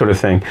stronger, sort of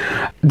thing.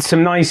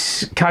 Some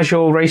nice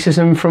casual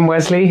racism from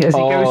Wesley as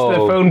he goes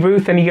to the phone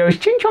booth and he goes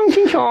ching chong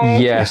ching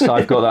chong. Yes,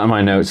 I've got that in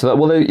my notes. So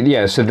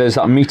so there's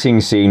that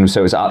meeting scene.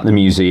 So it's at the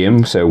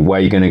museum. So where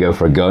are you going to go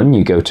for a gun?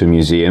 You go to a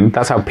museum.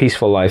 That's how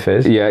peaceful life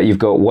is. Yeah, you've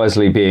got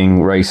Wesley being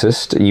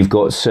racist. You've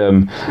got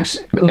some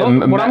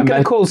what I'm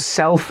going to call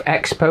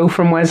self-expo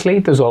from Wesley.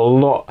 There's a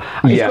lot.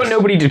 He's got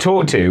nobody to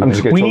talk to.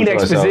 We need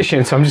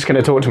exposition, so I'm just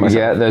going to talk to myself.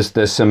 Yeah,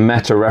 there's some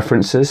meta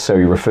references. So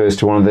he refers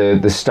to one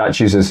of the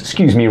statues as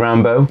 "Excuse me,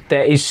 Rambo."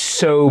 There is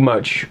so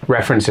much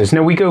references.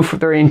 No,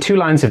 they're in 2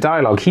 lines of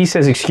dialogue. He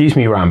says "Excuse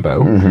me,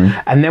 Rambo,"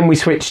 and then we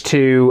switch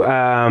to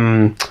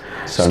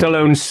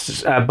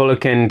Stallone's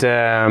Bullock and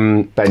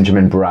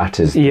Benjamin Bratt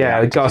is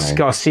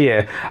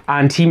Garcia,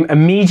 and he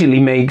immediately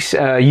makes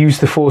use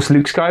the Force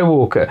Luke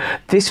Skywalker.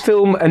 This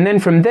film, and then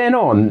from then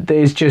on,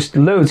 there's just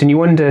loads, and you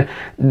wonder,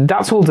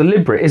 that's all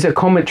deliberate. Is it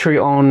commentary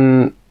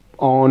on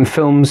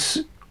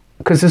films?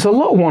 Because there's a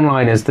lot of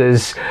one-liners.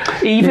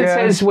 He even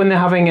says when they're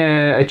having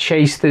a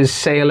chase, there's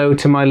 "say hello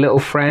to my little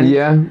friend."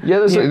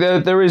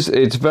 There is.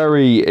 It's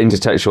very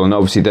intertextual, and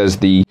obviously there's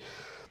the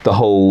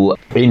whole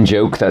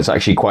in-joke that's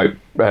actually quite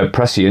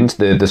prescient,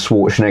 the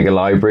Schwarzenegger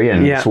library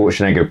and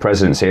Schwarzenegger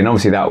presidency, and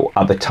obviously that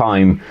at the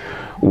time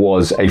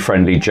was a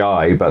friendly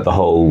jibe at the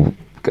whole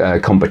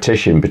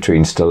competition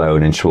between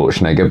Stallone and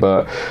Schwarzenegger.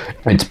 But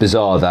it's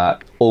bizarre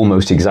that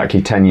almost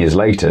exactly 10 years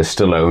later,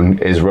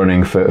 Stallone is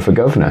running for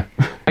governor.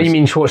 Oh, you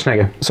mean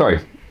Schwarzenegger? Sorry.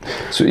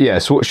 So, yeah,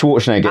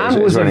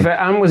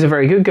 Schwarzenegger was a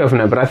very good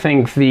governor, but I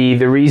think the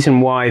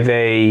reason why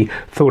they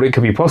thought it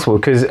could be possible,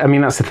 because I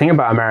mean that's the thing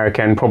about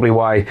America, and probably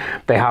why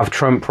they have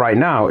Trump right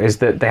now, is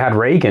that they had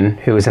Reagan,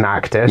 who was an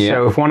actor. Yeah.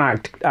 So if one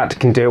actor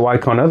can do it, why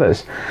can't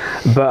others?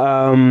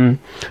 But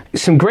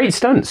some great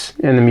stunts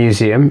in the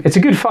museum. It's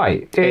a good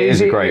fight. It is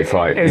a great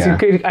fight. It's a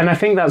good, and I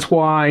think that's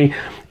why,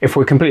 if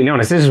we're completely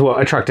honest, this is what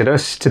attracted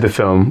us to the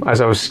film.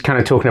 As I was kind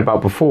of talking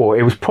about before,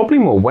 it was probably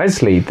more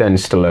Wesley than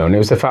Stallone. It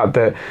was the fact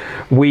that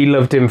we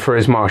loved him for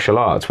his martial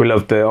arts. We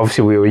loved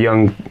obviously we were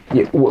young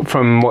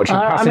from watching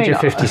Passenger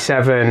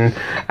 57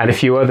 and a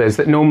few others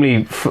that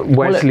normally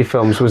Wesley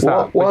films was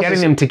that we're getting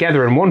them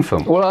together in one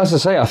film. Well, as I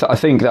say, I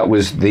think that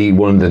was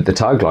one of the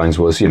taglines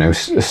was,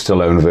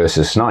 Stallone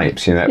versus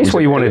Snipes. That's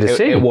what you wanted to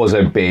see. It was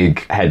a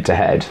big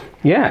head-to-head.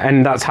 Yeah,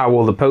 and that's how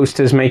all the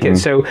posters make it.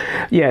 So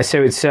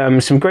it's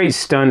some great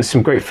stunts,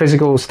 some great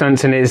physical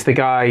stunts, and is the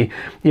guy,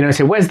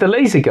 so where's the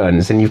laser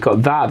guns? And you've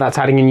got that's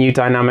adding a new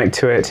dynamic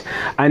to it.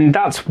 And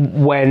that's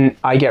when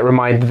I get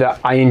reminded that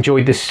I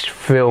enjoyed this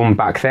film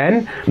back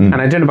then. And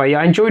I don't know about you,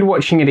 I enjoyed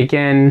watching it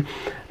again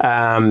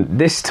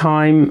this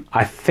time.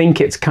 I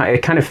think it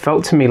kind of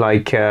felt to me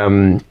like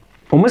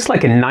almost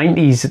like the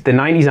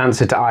 90s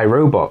answer to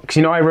iRobot. Because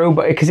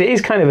iRobot, because it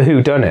is kind of a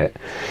whodunit.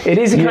 It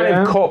is a kind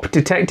of cop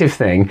detective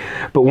thing,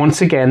 but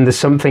once again, there's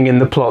something in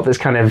the plot that's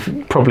kind of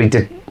probably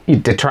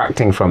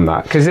detracting from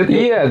that.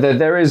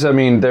 There is. I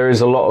mean, there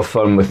is a lot of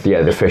fun with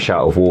the fish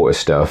out of water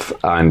stuff,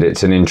 and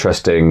it's an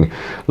interesting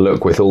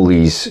look with all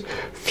these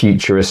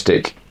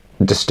futuristic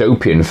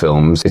dystopian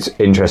films. It's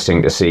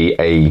interesting to see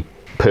a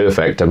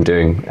perfect, I'm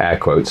doing air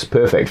quotes,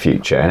 perfect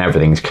future, and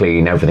everything's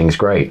clean, everything's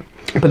great.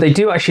 But they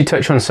do actually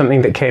touch on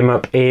something that came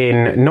up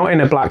not in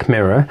a Black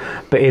Mirror,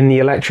 but in the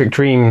Electric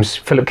Dreams,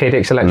 Philip K.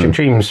 Dick's Electric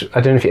Dreams. I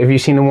don't know have you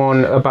seen the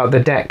one about the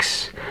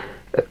decks?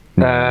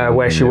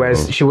 Where she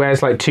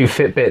wears like 2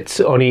 Fitbits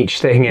on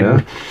each thing,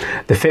 and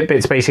the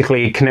Fitbits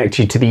basically connect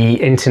you to the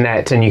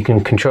internet and you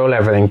can control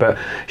everything. But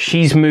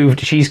she's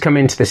come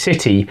into the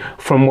city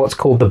from what's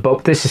called the bubble.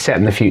 This is set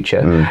in the future,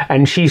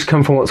 and she's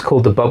come from what's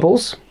called the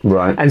bubbles.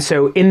 Right. And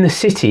so in the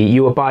city,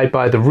 you abide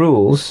by the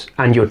rules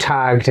and you're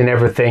tagged and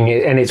everything,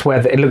 and it's where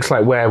it looks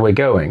like where we're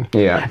going.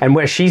 Yeah. And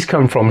where she's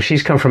come from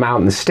out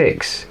in the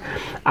sticks.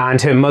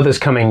 And her mother's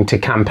coming to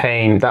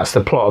campaign. That's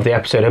the plot of the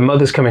episode. Her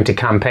mother's coming to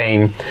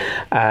campaign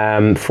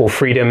for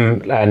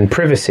freedom and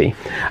privacy,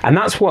 and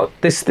that's what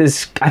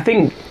this. I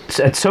think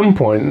at some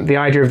point the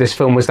idea of this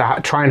film was to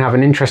try and have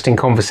an interesting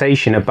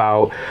conversation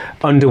about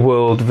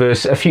underworld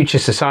versus a future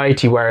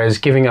society, whereas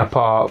giving up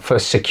art for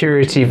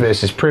security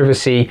versus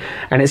privacy,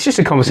 and it's just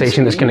a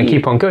conversation that's going to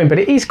keep on going. But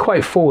it is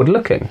quite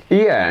forward-looking.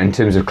 Yeah, in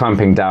terms of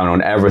clamping down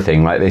on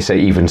everything, like they say,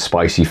 even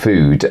spicy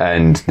food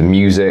and the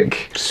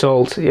music,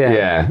 salt.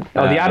 Yeah.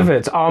 The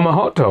adverts, Armour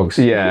hot dogs.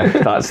 Yeah,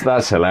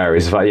 that's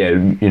hilarious. But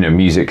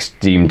music's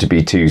deemed to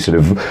be too into sort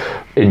of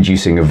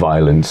inducing a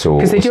violence or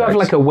because they do sex. have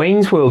like a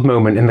Wayne's World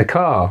moment in the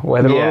car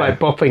where they're all like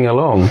bopping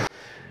along.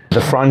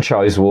 The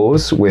franchise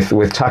wars,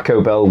 with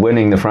Taco Bell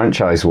winning the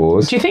franchise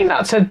wars. Do you think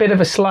that's a bit of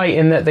a slight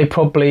in that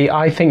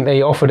I think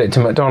they offered it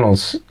to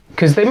McDonald's?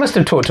 Because they must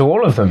have talked to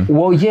all of them.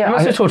 Well, yeah. They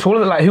must have talked to all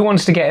of them, like, who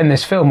wants to get in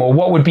this film, or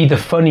what would be the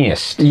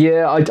funniest?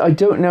 Yeah, I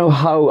don't know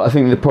how. I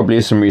think there probably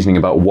is some reasoning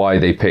about why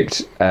they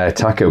picked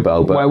Taco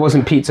Bell. But why it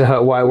wasn't Pizza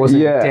Hut, why it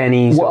wasn't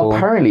Denny's. Well,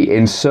 apparently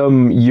in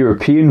some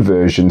European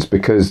versions,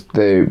 because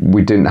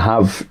we didn't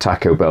have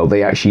Taco Bell,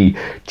 they actually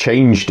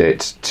changed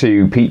it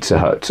to Pizza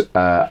Hut,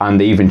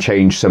 and they even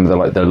changed some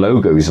of the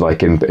logos,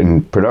 like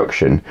in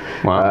production.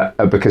 Wow.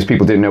 Because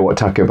people didn't know what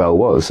Taco Bell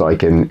was,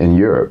 like in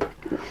Europe.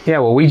 Yeah,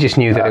 well, we just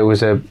knew that it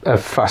was a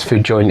fast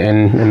food joint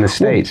in the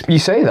States. Well, you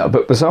say that,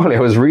 but bizarrely, I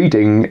was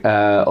reading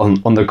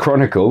on the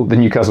Chronicle, the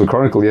Newcastle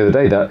Chronicle the other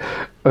day, that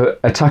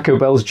a Taco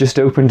Bell's just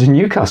opened in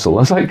Newcastle.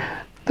 I was like,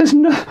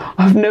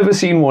 I've never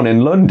seen one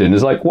in London.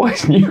 It's like, why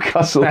is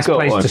Newcastle Best got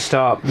place one? to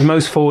start. The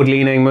most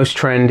forward-leaning, most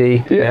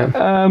trendy.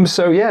 Yeah.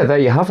 So, yeah, there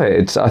you have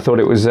it. I thought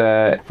it was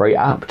very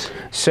apt.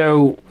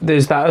 So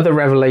there's that other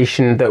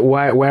revelation that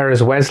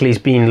whereas Wesley's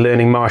been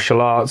learning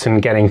martial arts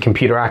and getting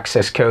computer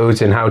access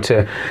codes and how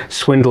to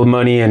swindle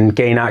money and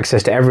gain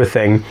access to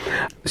everything,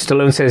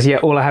 Stallone says, yeah,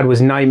 all I had was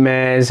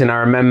nightmares and I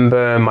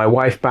remember my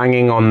wife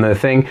banging on the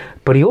thing,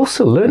 but he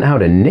also learned how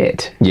to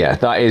knit. Yeah,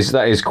 that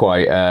is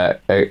quite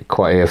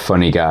a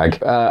funny gag.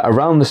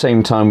 Around the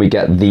same time, we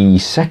get the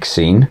sex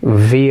scene.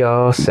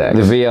 VR sex.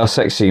 The VR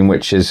sex scene,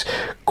 which is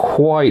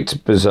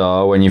quite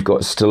bizarre when you've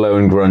got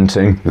Stallone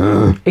grunting.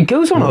 It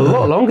goes on a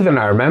lot longer than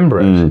I remember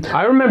it.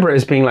 I remember it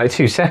as being like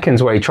 2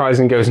 seconds where he tries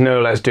and goes,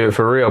 no, let's do it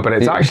for real, but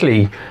it's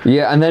actually...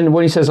 Yeah, and then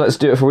when he says, let's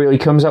do it for real, he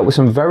comes out with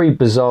some very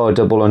bizarre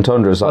double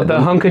entendres. Like the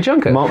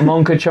honka-chunka.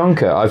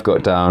 Monka-chunka, I've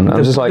got down.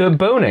 I'm just like... The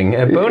boning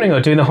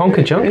or doing the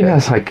honka-chunka. Yeah,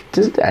 it's like,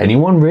 does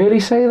anyone really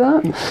say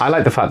that? I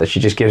like the fact that she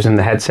just gives him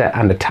the headset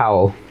and a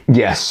towel.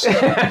 Yes.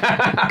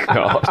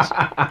 God.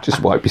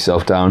 Just wipe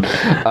yourself down.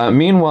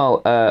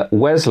 Meanwhile,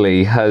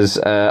 Wesley has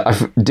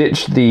I've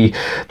ditched the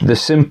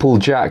Simple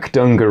Jack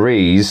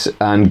dungarees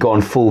and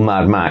gone full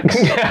Mad Max.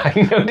 Yeah,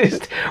 I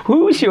noticed.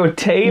 Who's your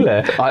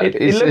tailor?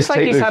 It looks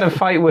like he's had a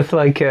fight with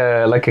like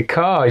a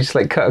car. Just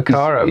like cut a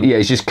car up. Yeah,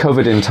 he's just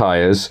covered in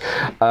tyres.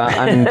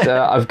 And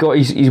I've got.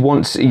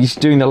 He's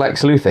doing the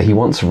Lex Luthor. He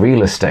wants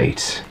real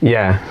estate.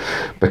 Yeah.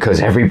 Because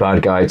every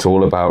bad guy, it's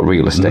all about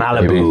real estate.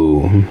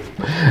 Malibu. Maybe.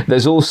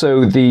 There's also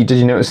did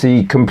you notice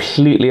the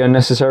completely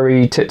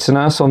unnecessary tits and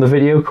ass on the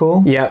video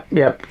call? Yep.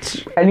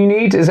 Any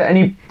need? Is there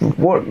any,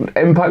 what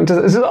impact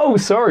does it? Oh,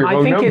 sorry,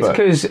 wrong number. It's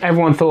because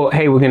everyone thought,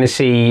 hey, we're going to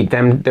see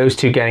those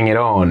two getting it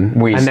on,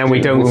 and then we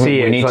don't see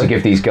it. We need to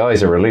give these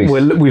guys a release.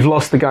 We've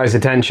lost the guy's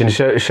attention.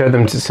 Show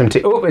them to some...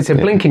 oh, it's a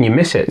blink and you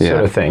miss it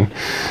sort of thing.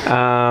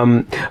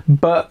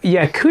 But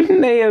yeah,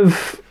 couldn't they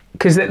have...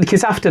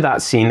 Because after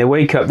that scene, they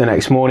wake up the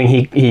next morning,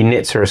 he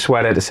knits her a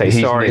sweater to say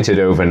sorry. He's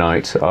knitted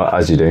overnight,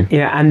 as you do.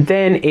 Yeah, and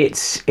then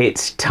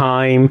it's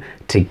time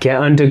to get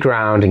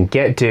underground and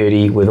get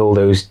dirty with all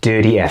those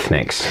dirty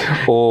ethnics.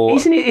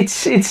 Isn't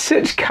it? It's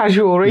such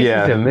casual racism.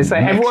 Yeah. It's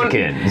like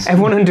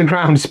everyone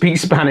underground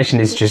speaks Spanish and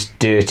is just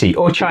dirty.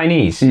 Or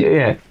Chinese.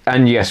 Yeah.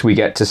 And yes, we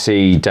get to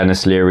see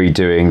Dennis Leary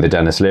doing the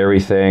Dennis Leary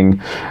thing.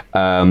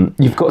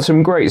 You've got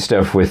some great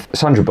stuff with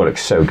Sandra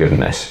Bullock's so good in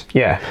this.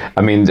 Yeah.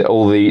 I mean,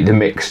 all the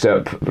mixed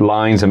up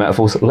lines and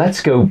metaphors.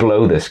 Let's go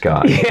blow this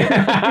guy.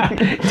 Yeah.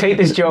 Take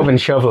this job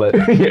and shovel it.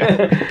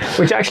 Yeah.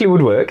 Which actually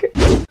would work.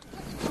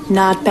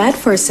 Not bad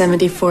for a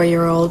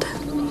 74-year-old.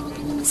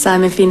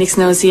 Simon Phoenix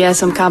knows he has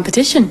some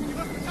competition.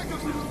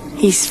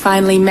 He's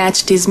finally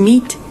matched his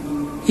meat.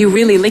 You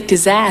really licked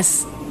his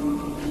ass.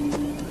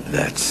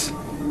 That's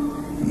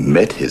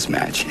met his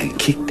match and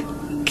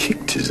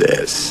kicked his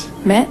ass.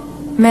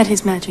 Met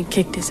his match and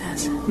kicked his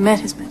ass. Met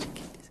his match.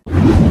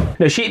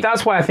 No,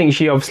 that's why I think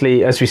she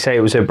obviously, as we say, it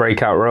was her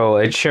breakout role.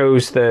 It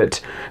shows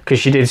that, because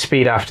she did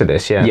Speed after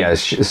this, yeah? Yeah,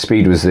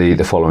 Speed was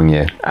the following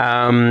year.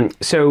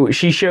 So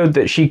she showed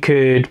that she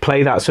could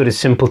play that sort of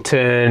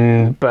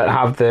simpleton, but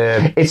have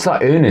the... It's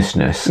that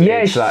earnestness.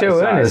 Yeah, she's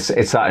so earnest.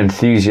 It's that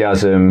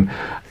enthusiasm.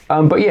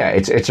 But yeah,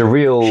 it's a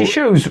real... She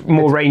shows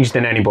more range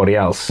than anybody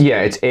else.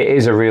 Yeah, it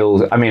is a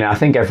real... I mean, I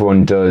think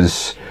everyone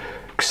does...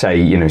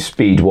 say,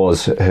 Speed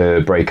was her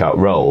breakout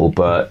role,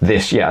 but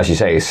this, yeah, as you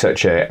say, is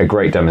such a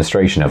great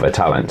demonstration of her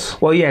talents.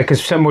 Well, yeah,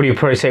 because somebody would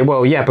probably say,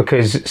 well, yeah,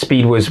 because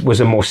Speed was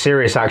a more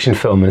serious action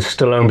film, and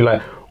Stallone would be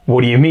like,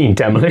 what do you mean?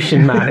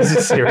 Demolition Man is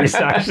a serious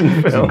action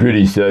film. It's a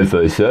pretty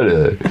sci-fi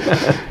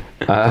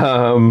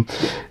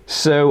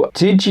So,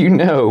 did you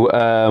know,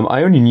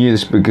 I only knew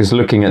this because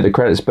looking at the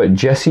credits, but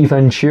Jesse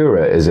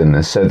Ventura is in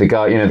this. So the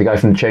guy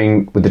from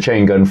the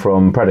chain gun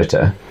from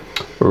Predator.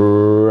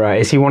 Right,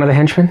 is he one of the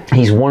henchmen?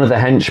 He's one of the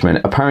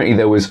henchmen. Apparently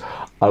there was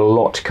a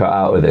lot cut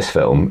out of this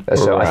film.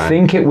 So Right. I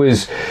think it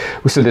was.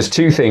 So there's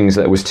two things.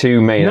 There was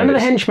two main. None of the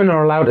henchmen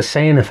are allowed to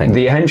say anything.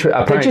 The henchmen.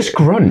 They just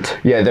grunt.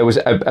 Yeah, there was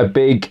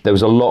there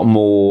was a lot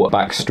more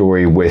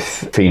backstory with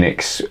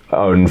Phoenix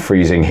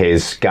unfreezing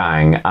his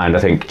gang, and I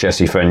think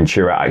Jesse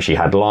Ventura actually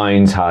had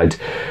lines, had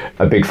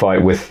a big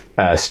fight with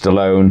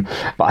Stallone,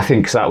 but I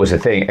think that was the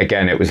thing.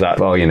 Again, it was that,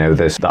 well, you know,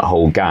 there's that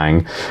whole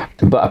gang,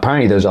 but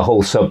apparently there's a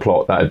whole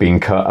subplot that had been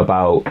cut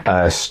about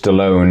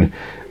Stallone,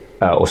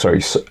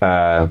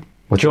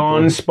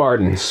 John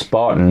Spartan.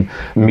 Spartan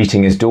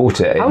meeting his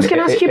daughter. I was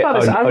going to ask you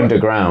about this.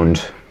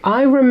 Underground.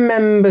 I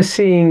remember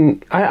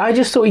seeing. I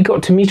just thought he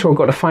got to meet her or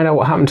got to find out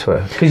what happened to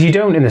her, because you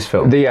don't in this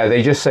film.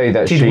 They just say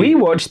that. Did we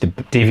watch the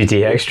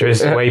DVD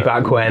extras way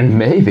back when?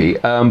 Maybe,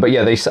 but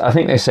yeah, I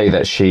think they say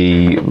that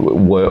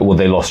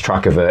they lost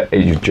track of her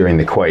during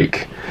the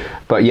quake.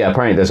 But yeah,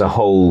 apparently there's a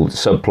whole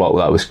subplot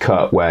that was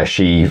cut where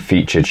she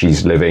featured.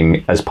 She's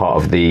living as part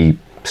of the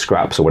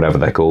scraps or whatever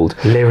they're called.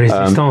 Les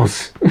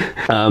Resistance.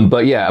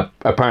 But yeah,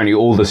 apparently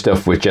all the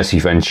stuff with Jesse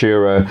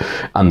Ventura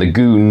and the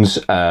goons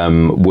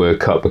were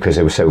cut because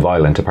they were so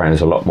violent. Apparently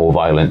there's a lot more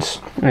violence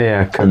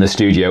in the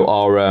studio.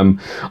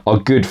 Our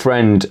good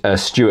friend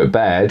Stuart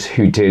Baird,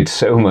 who did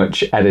so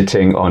much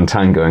editing on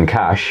Tango and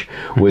Cash,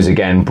 was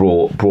again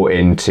brought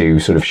in to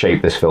sort of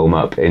shape this film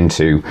up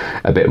into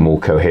a bit more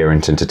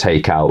coherent and to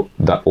take out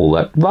all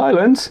that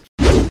violence.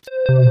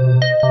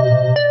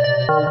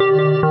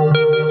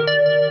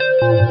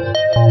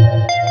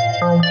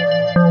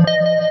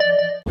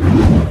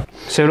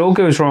 So it all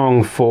goes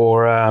wrong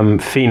for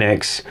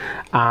Phoenix,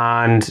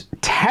 and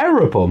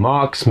terrible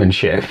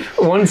marksmanship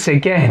once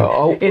again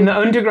in the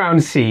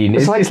underground scene.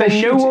 It's like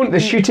they're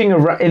shooting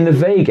in the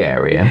vague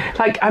area.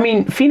 Like, I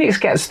mean, Phoenix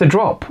gets the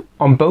drop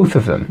on both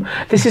of them.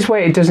 This is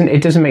where it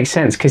doesn't make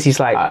sense, because he's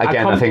like,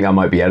 I think that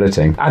might be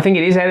editing. I think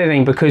it is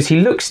editing, because he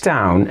looks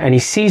down and he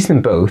sees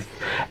them both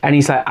and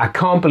he's like, I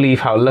can't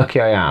believe how lucky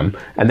I am,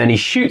 and then he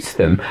shoots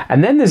them,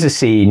 and then there's a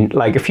scene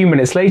like a few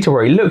minutes later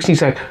where he looks and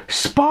he's like,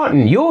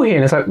 Spartan, you're here,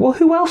 and it's like, well,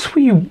 who else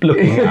were you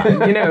looking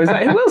at? You know, it's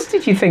like, who else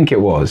did you think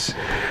it was?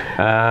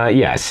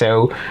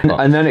 So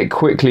and then it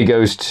quickly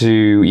goes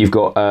to, you've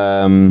got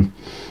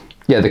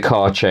the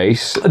car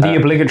chase. The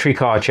obligatory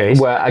car chase.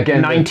 Where,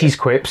 again, 90s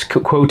quips,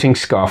 quoting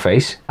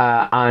Scarface.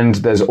 And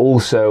there's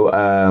also,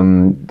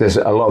 there's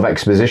a lot of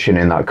exposition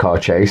in that car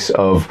chase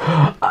of,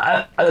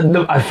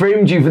 I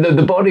framed you for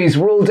the bodies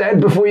were all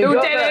dead before you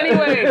got there. They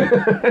were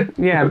dead anyway!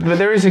 Yeah, but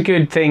there is a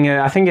good thing,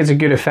 I think it's a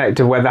good effect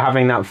of whether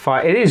having that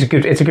fight, it's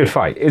a good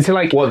fight. It's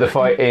like... What, the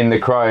fight in the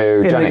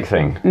cryogenic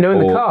thing? No,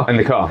 in the car. In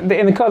the car.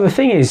 In the car, the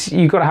thing is,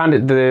 you've got to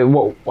hand it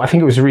what I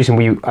think it was the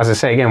reason as I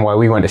say again, why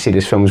we went to see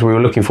this film, was we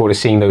were looking forward to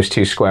seeing those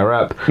two square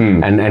up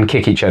and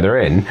kick each other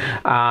in,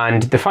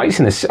 and the fights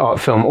in this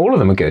film, all of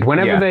them are good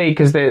whenever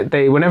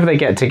whenever they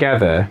get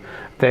together.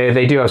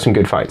 They do have some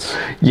good fights.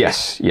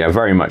 Yes, yeah,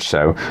 very much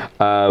so.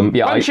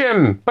 Punch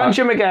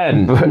him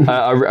again.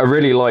 I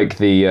really like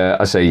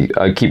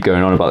I keep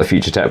going on about the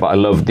future tech, but I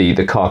love the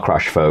car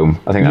crash foam.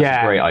 I think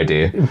that's a great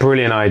idea.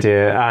 Brilliant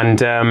idea.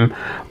 And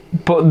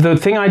but the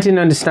thing I didn't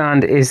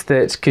understand is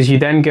that, because you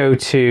then go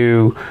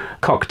to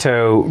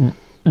Cocteau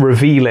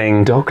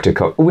revealing Dr.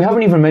 We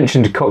haven't even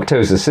mentioned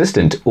Cocteau's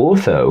assistant,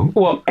 Ortho.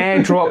 Well,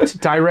 airdropped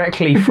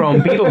directly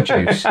from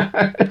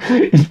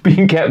Beetlejuice. He's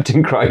been kept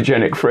in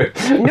cryogenic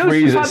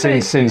freezer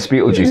since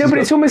Beetlejuice. No, but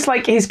it's almost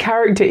like his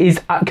character is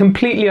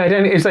completely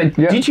identical. It's like,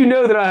 did you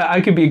know that I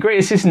could be a great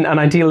assistant and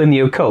I deal in the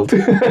occult?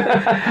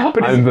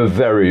 But I'm a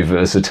very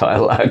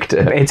versatile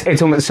actor.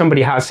 It's almost,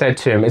 somebody has said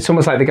to him, it's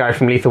almost like the guy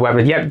from Lethal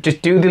Weapon. Yep,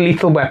 just do the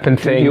Lethal Weapon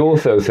thing. The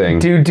Ortho thing.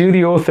 Do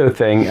the Ortho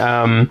thing.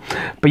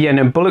 But yeah,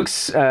 no,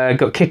 Bullock's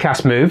got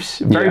kick-ass moves,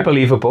 very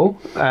believable,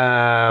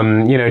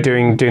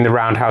 doing the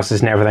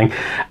roundhouses and everything,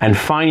 and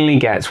finally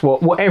gets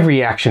what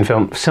every action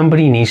film,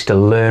 somebody needs to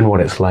learn what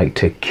it's like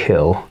to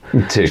kill.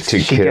 To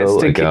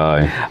kill a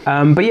guy.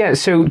 But yeah,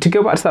 so to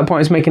go back to that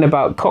point, it's making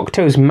about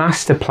Cocteau's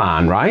master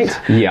plan, right?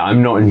 Yeah,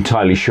 I'm not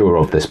entirely sure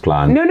of this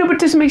plan. No, but it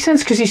doesn't make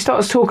sense, because he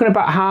starts talking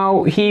about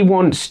how he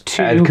wants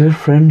to... Edgar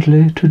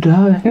Friendly to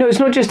die. No, it's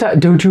not just that,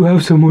 don't you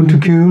have someone to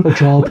kill? A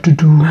job to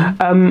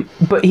do.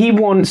 But he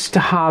wants to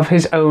have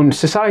his own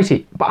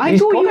society. But I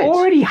thought you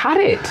already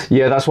had it.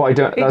 Yeah, that's why I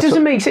don't... It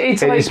doesn't make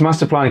sense. It's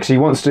master plan, because he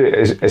wants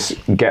to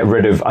get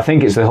rid of... I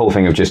think it's the whole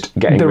thing of just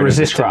getting rid of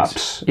the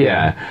traps.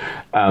 Yeah.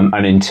 And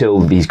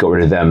until he's got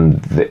rid of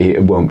them,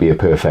 it won't be a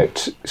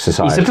perfect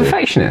society. He's a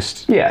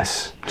perfectionist.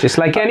 Yes. Just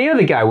like any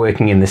other guy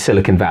working in the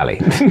Silicon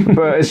Valley.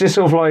 But it's just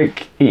sort of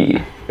like...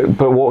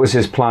 But what was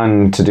his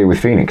plan to do with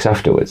Phoenix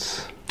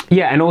afterwards?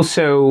 Yeah, and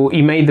also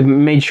he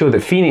made sure that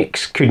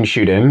Phoenix couldn't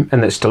shoot him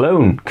and that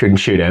Stallone couldn't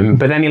shoot him,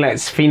 but then he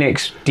lets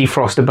Phoenix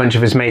defrost a bunch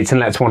of his mates and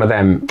lets one of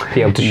them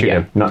be able to shoot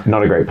him. Not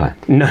a great plan.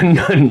 No,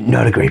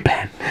 not a great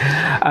plan.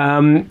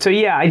 So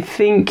yeah, I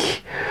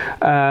think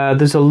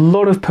there's a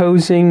lot of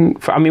posing.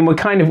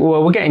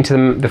 We're getting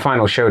to the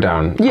final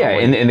showdown. Yeah,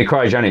 in the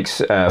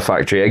cryogenics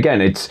factory. Again,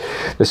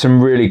 there's some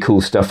really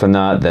cool stuff in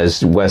that.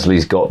 There's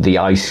Wesley's got the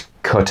ice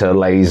cutter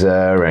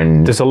laser,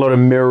 and there's a lot of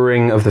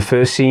mirroring of the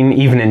first scene,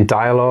 even in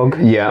dialogue.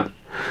 Yeah.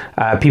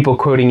 people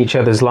quoting each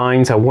other's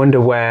lines. I wonder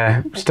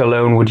where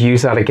Stallone would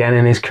use that again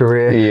in his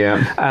career.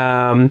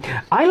 Yeah.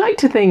 I like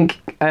to think,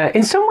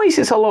 in some ways,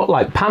 it's a lot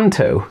like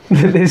Panto,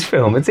 this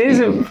film. It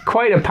is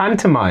quite a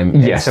pantomime.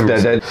 Yes,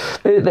 it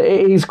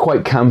is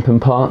quite camp in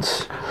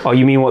parts. Oh,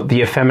 you mean what,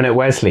 the effeminate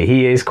Wesley?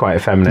 He is quite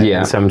effeminate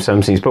in some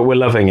scenes, but we're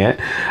loving it.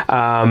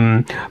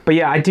 But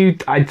yeah,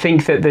 I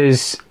think that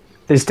there's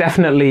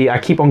definitely, I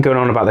keep on going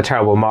on about the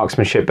terrible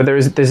marksmanship, but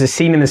there's a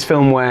scene in this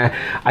film where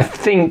I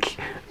think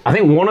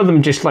one of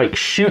them just like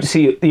shoots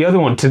the other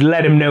one to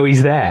let him know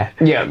he's there.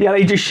 Yeah,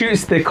 he just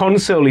shoots the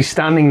console he's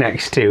standing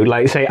next to,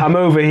 like say, I'm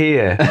over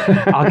here.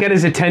 I'll get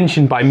his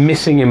attention by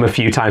missing him a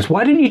few times.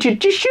 Why didn't you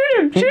just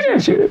shoot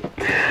him?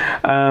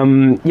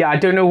 Yeah, I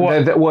don't know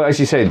what... Well, as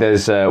you say,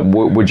 there's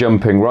we're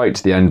jumping right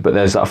to the end, but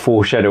there's that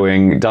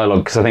foreshadowing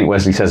dialogue, because I think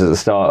Wesley says at the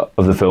start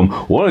of the film,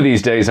 one of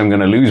these days I'm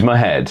going to lose my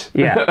head.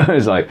 Yeah.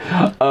 It's like,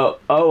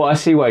 oh, I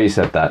see why you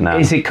said that now.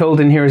 Is it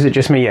cold in here? Is it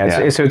just me?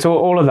 Yeah. So it's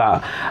all of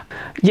that.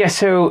 Yeah,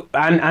 so...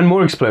 And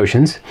more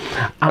explosions.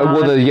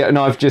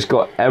 I've just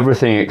got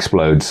everything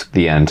explodes.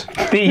 The end.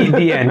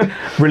 The end.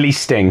 Release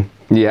Sting.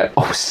 Yeah.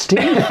 Oh,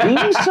 Sting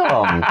theme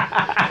song.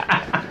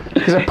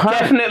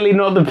 Definitely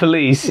not the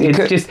Police.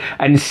 It's just,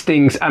 and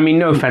Sting's. I mean,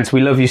 no offense,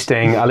 we love you,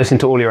 Sting. I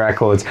listened to all your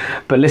records,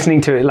 but listening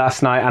to it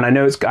last night, and I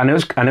know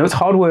it's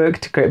hard work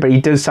to create, but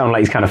he does sound like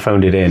he's kind of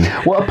phoned it in.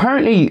 Well,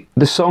 apparently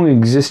the song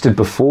existed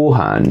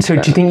beforehand. So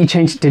do you think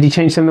did he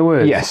change some of the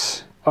words?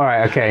 Yes. All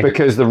right, okay.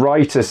 Because the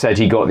writer said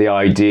he got the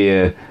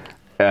idea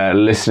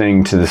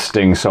listening to the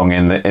Sting song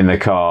in the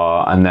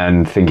car, and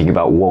then thinking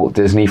about Walt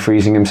Disney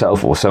freezing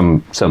himself, or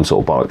some sort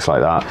of bollocks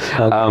like that.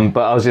 Okay.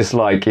 But I was just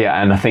like,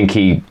 yeah, and I think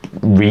he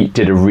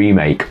did a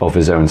remake of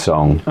his own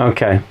song.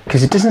 Okay,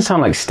 because it doesn't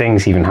sound like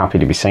Sting's even happy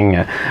to be singing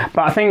it.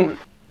 But I think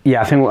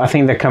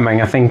they're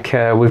coming. I think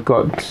we've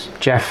got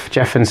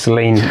Jeff and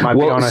Celine. Might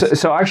be honest.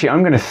 So actually,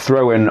 I'm going to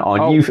throw in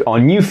our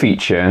new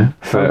feature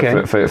for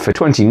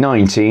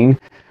 2019.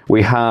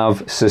 We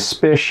have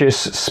suspicious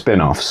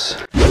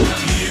spin-offs.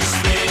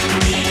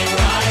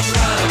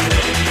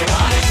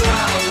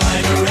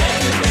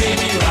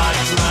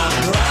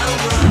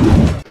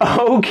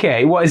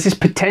 Okay, what is this,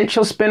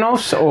 potential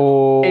spin-offs,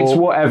 or...? It's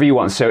whatever you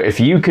want. So if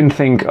you can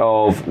think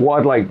of what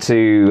I'd like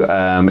to...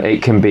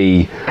 it can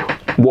be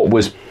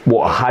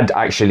what had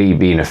actually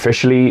been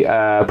officially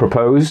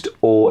proposed,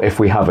 or if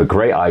we have a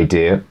great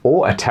idea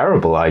or a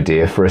terrible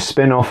idea for a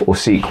spin-off or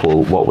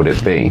sequel, what would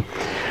it be?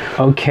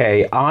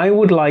 Okay, I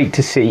would like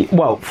to see...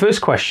 Well, first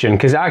question,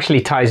 because it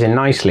actually ties in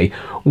nicely.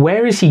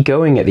 Where is he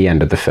going at the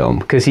end of the film?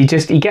 Because I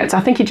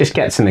think he just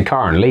gets in the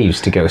car and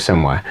leaves to go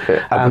somewhere.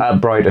 A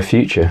brighter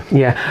future.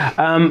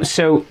 Yeah.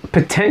 So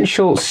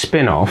potential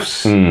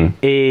spin-offs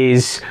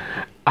is...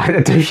 I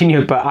don't know if you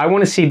knew, but I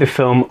want to see the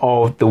film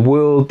of the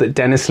world that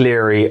Denis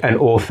Leary and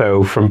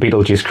Ortho from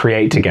Beetlejuice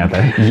create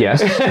together.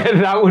 Yes.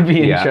 That would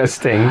be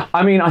interesting.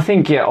 I mean, I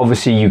think,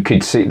 obviously you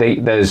could see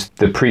there's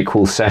the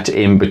prequel set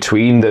in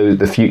between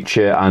the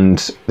future and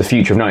the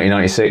future of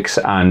 1996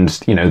 and,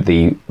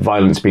 the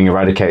violence being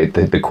eradicated,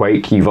 the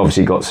Quake. You've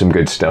obviously got some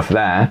good stuff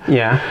there.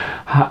 Yeah.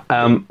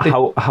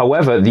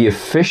 However, the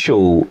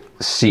official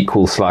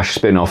sequel /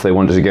 spin-off they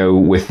wanted to go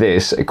with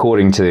this,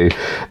 according to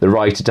the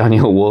writer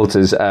Daniel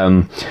Waters,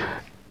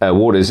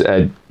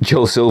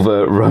 Joel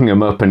Silver rung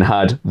him up and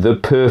had the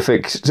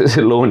perfect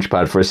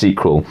launchpad for a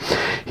sequel.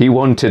 He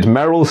wanted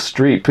Meryl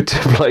Streep to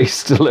play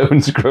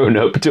Stallone's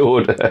grown-up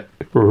daughter.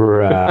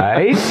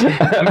 Right.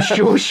 I'm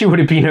sure she would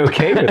have been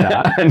okay with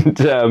that. And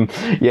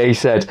he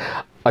said,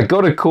 I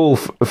got a call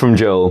from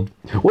Joel.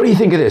 What do you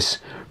think of this?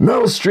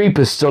 Meryl Streep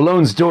is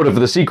Stallone's daughter for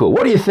the sequel.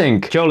 What do you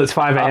think? Joel, it's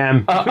 5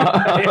 a.m.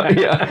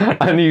 Yeah.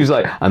 And he was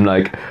like, I'm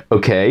like,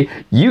 okay,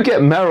 you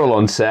get Meryl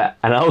on set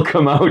and I'll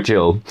come out,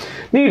 Joel.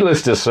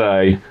 Needless to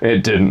say,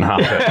 it didn't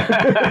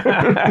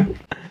happen.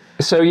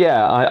 So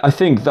yeah, I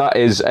think that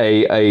is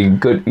a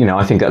good,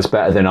 I think that's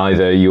better than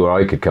either you or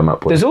I could come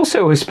up with. There's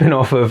also a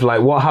spin-off of like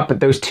what happened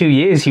those 2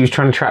 years he was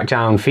trying to track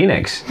down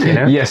Phoenix,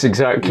 Yes,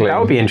 exactly. That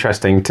would be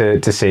interesting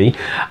to see.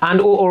 And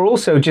or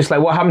also just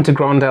like what happened to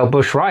Grondell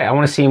Bush Wright. I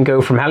want to see him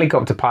go from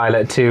helicopter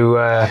pilot to...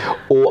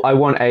 or I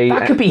want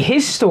that could be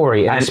his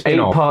story, an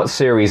 8-part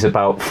series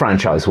about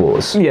franchise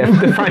wars. Yeah,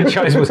 the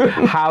franchise was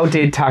how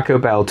did Taco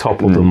Bell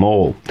topple them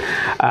all?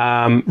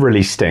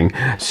 Release Sting.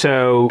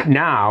 So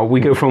now we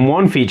go from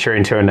one feature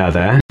into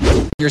another.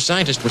 Your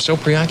scientists were so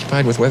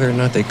preoccupied with whether or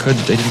not they could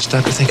that they didn't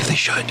stop to think if they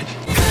should.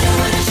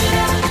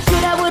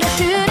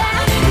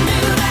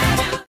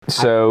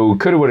 So,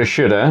 coulda, woulda,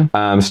 shoulda,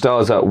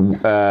 stars that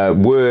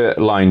were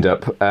lined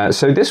up.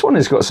 So this one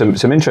has got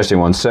some interesting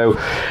ones. So,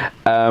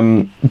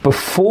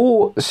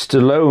 before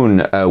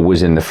Stallone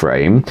was in the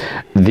frame,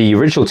 the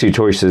original two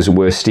choices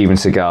were Steven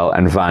Seagal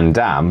and Van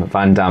Damme.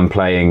 Van Damme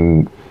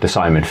playing the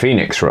Simon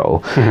Phoenix role.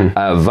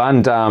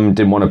 Van Damme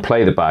didn't want to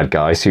play the bad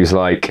guy, so he was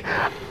like,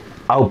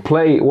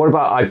 what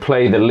about I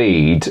play the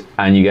lead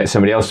and you get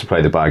somebody else to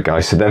play the bad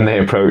guy? So then they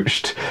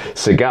approached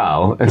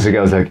Seagal, and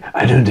Seagal's like,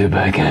 I don't do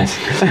bad guys.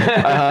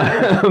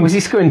 Was he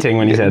squinting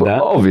when he said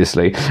that?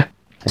 Obviously.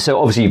 So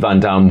obviously Van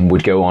Damme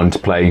would go on to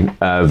play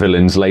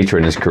villains later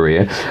in his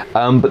career,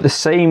 but the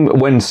same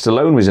when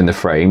Stallone was in the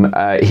frame,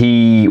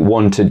 he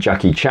wanted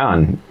Jackie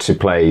Chan to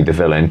play the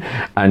villain,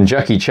 and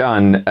Jackie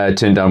Chan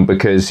turned down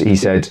because he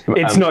said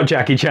it's not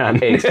Jackie Chan.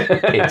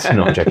 It's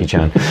not Jackie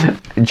Chan.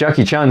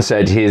 Jackie Chan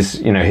said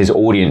his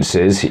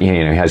audiences, he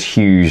has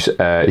huge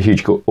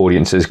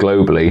audiences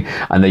globally,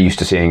 and they're used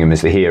to seeing him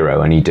as the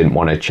hero, and he didn't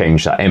want to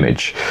change that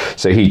image,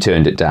 so he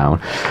turned it down.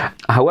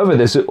 However,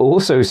 there's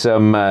also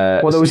some.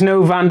 There was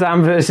no Van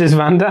Damme versus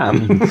Van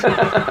Damme.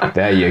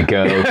 There you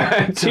go.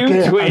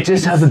 I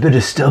just have a bit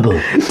of stubble.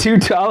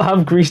 I'll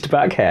have greased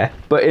back hair.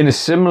 But in a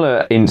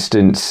similar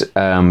instance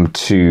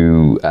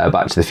to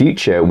Back to the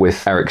Future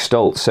with Eric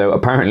Stoltz, so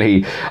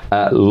apparently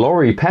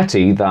Laurie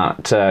Petty,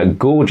 that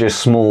gorgeous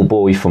small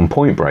boy from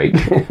Point Break,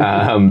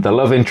 the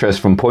love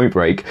interest from Point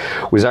Break,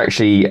 was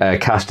actually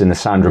cast in the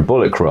Sandra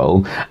Bullock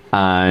role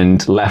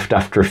and left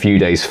after a few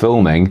days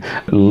filming,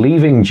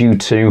 leaving due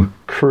to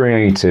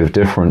creative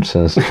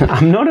differences.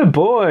 I'm not a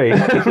boy.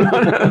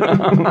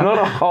 I'm not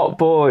a hot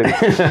boy.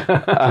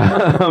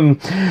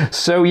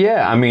 So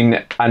yeah, I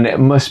mean, and it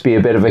must be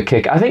a bit of a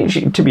kick. I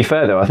think, to be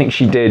fair though, I think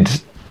she did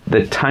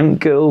the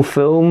Tank Girl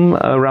film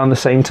around the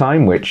same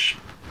time, which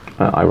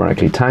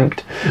ironically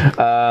tanked.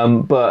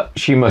 But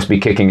she must be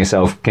kicking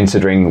herself,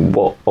 considering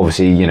what,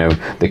 obviously,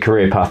 the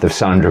career path of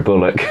Sandra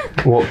Bullock.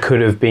 What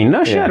could have been.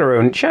 No, she had her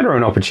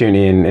own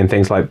opportunity in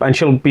things like, and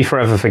she'll be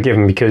forever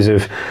forgiven because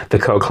of the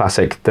cult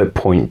classic that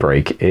Point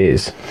Break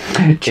is.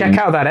 Check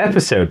out that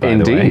episode, by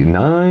the way. Indeed,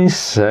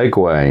 nice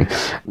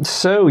segue.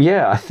 So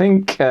yeah, I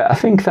think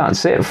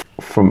that's it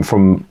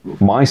from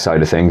my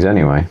side of things,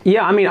 anyway.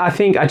 Yeah, I mean, I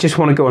just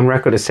want to go on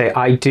record to say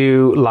I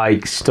do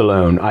like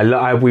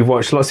Stallone. We've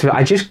watched lots of it.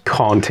 I just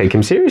can't take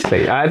him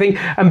seriously. I think,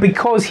 and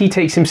because he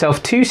takes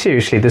himself too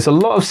seriously, there's a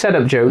lot of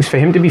setup jokes for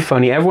him to be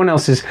funny. Everyone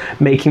else is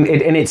making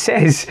it, and it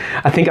says,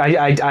 I think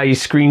I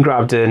screen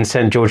grabbed and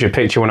sent George a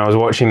picture when I was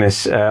watching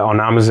this on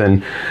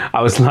Amazon.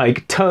 I was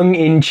like,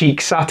 tongue-in-cheek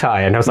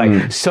satire, and I was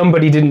like,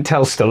 somebody didn't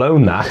tell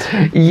Stallone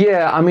that.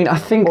 Yeah, I mean, I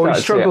think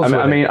that's it.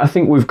 I mean, I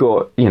think we've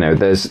got,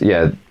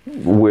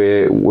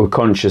 we're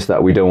conscious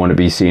that we don't want to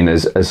be seen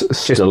as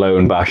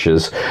Stallone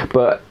bashers,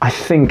 but I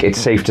think it's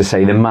safe to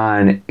say the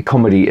man,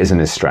 comedy isn't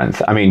his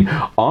strength. I mean,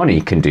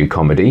 Arnie can do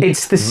comedy.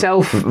 It's the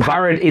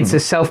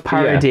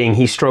self-parodying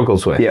he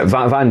struggles with. Yeah,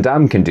 Van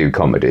Damme can do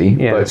comedy,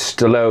 but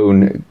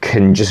Stallone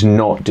can just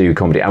not do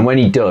comedy, and when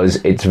he does,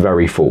 it's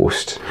very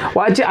forced.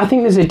 Well, I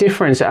think there's a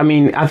difference. I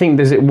mean, I think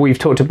we've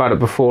talked about it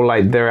before,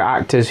 like there are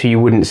actors who you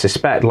wouldn't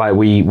suspect, like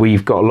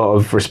we've got a lot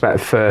of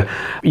respect for,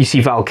 you see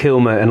Val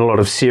Kilmer in a lot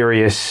of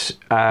serious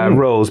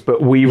roles,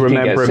 but we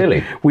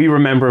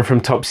remember him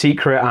from Top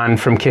Secret and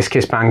from Kiss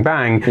Kiss Bang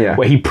Bang,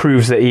 where he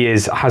proves that he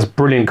has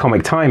brilliant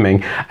comic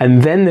timing.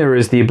 And then there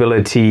is the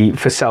ability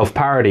for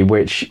self-parody,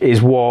 which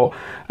is what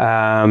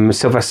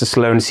Sylvester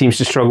Stallone seems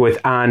to struggle with,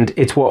 and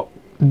it's what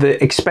the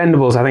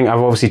Expendables, I think I've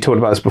obviously talked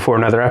about this before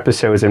in other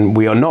episodes, and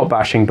we are not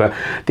bashing, but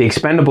the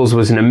Expendables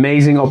was an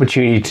amazing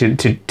opportunity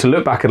to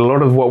look back at a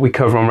lot of what we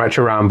cover on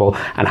Retro Ramble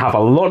and have a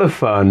lot of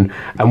fun.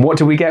 And what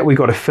do we get? We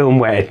got a film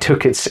where he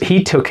took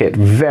it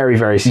very,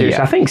 very seriously.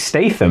 Yeah. I think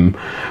Statham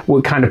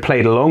kind of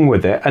played along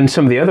with it, and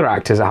some of the other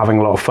actors are having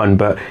a lot of fun,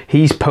 but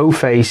he's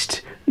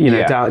po-faced,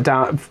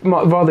 down,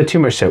 rather too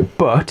much so.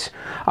 But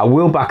I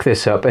will back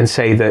this up and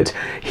say that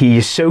he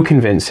is so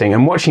convincing.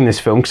 And watching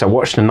this film, because I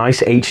watched a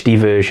nice HD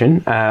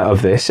version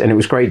of this, and it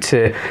was great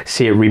to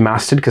see it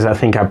remastered, because I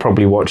think I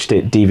probably watched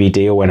it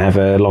DVD or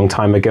whenever a long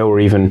time ago,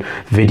 or even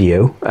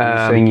video.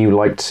 Saying you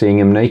liked seeing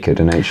him naked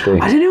in HD?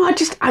 I don't know.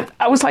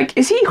 I was like,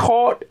 is he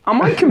hot?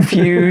 Am I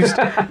confused?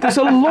 There's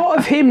a lot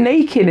of him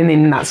naked and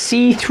in that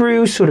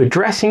see-through sort of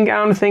dressing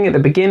gown thing at the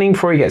beginning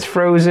before he gets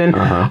frozen.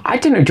 I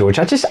don't know, George.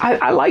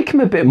 I like him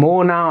a bit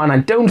more now, and I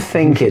don't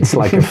think it's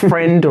like a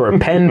friend or a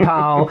pen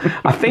pal.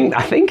 I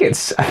think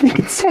it's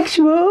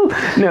sexual.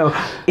 No,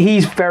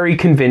 he's very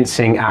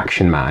convincing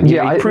action man.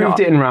 Yeah, he proved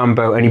it in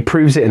Rambo, and he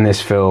proves it in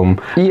this film.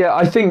 Yeah,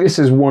 I think this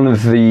is one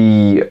of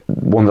the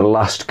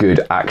last good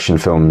action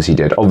films he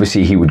did.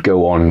 Obviously, he would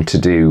go on to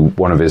do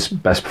one of his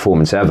best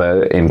performances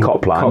ever in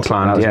Copland.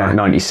 That was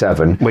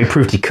 97. Well, he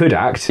proved he could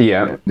act.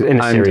 Yeah, in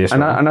a serious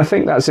role. And I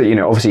think that's it.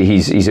 Obviously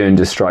he's earned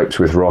his stripes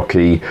with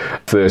Rocky,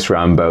 first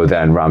Rambo,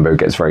 then Rambo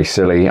gets very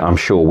silly. I'm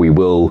sure we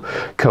will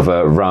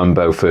cover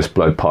Rambo First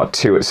Blood Part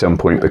 2 at some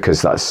point,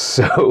 because that's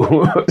so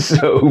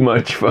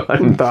much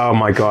fun. Oh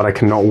my god, I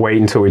cannot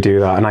wait until we do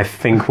that. And I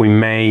think we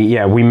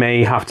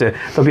may have to,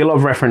 there'll be a lot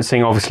of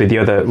referencing obviously the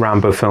other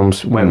Rambo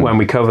films when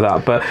we cover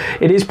that, but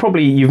it is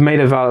probably, you've made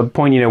a valid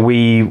point.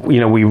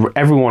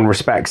 Everyone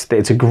respects that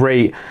it's a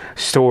great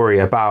story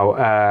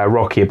about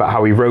Rocky, about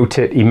how he wrote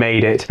it, he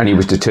made it, and he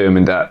was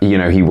determined that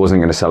he wasn't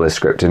going to sell his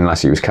script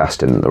unless he was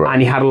cast in the role,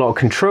 and he had a lot of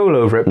control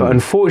over it. But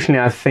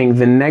unfortunately, I think think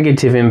the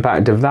negative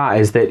impact of that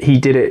is that he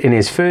did it in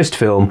his first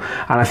film,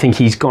 and I think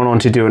he's gone on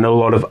to do in a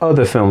lot of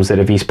other films that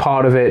if he's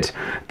part of it,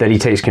 that he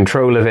takes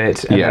control of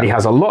it, and that he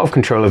has a lot of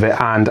control of it.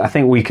 And I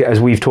think as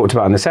we've talked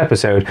about in this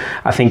episode,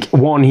 I think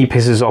one, he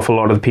pisses off a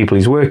lot of the people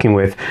he's working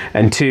with,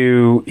 and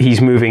two,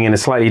 he's moving in a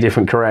slightly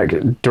different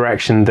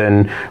direction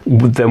than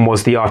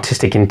was the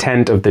artistic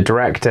intent of the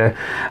director.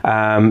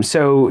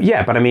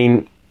 But I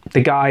mean, the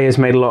guy has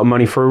made a lot of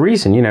money for a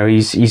reason. You know,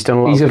 he's done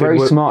a lot. He's a very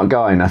smart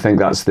guy, and I think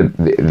that's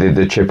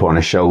the chip on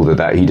his shoulder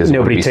that he doesn't.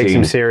 Nobody want to be takes seen,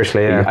 him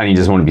seriously, and he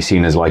doesn't want to be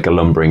seen as like a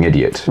lumbering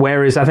idiot.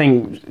 Whereas I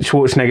think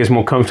Schwarzenegger's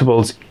more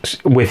comfortable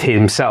with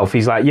himself.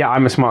 He's like, yeah,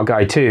 I'm a smart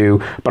guy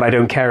too, but I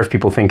don't care if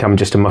people think I'm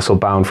just a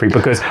muscle-bound freak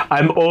because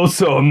I'm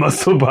also a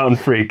muscle-bound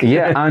freak.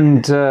 Yeah,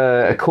 and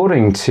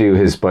according to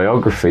his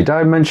biography, did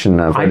I mention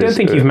that? I don't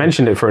think you've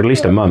mentioned it for at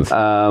least a month.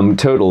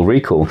 Total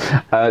Recall.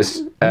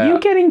 Are you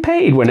getting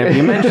paid whenever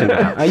you mention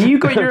that? Are you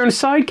got your own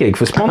side gig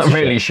for sponsorship? I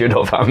really should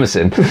have,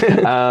 Amazon.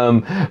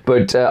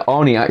 But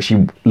Arnie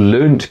actually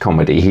learnt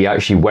comedy. He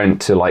actually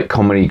went to like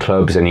comedy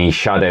clubs and he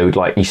shadowed,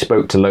 like he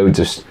spoke to loads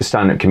of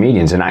stand-up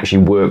comedians and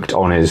actually worked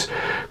on his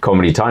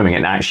comedy timing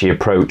and actually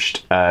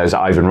approached as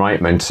Ivan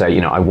Reitman to say,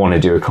 you know, I want to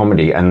do a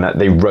comedy, and that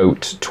they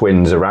wrote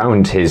twins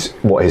around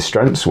what his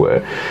strengths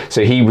were.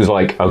 So he was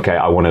like, okay,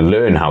 I want to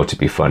learn how to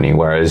be funny.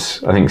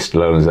 Whereas I think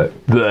Stallone's like,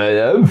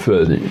 I'm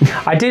funny.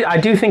 I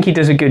do think he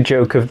does a good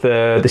joke of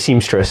the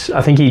seamstress.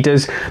 I think he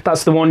does.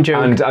 That's the one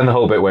joke, and the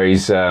whole bit where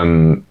he's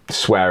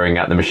swearing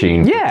at the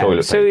machine. Yeah,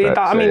 toilet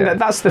paper.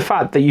 That's the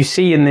fact that you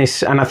see in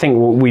this, and I think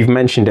we've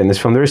mentioned it in this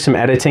film. There is some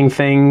editing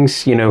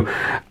things, you know,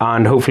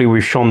 and hopefully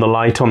we've shone the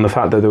light on the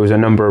fact that there was a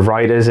number of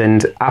writers,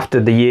 and after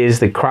the years,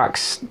 the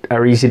cracks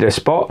are easy to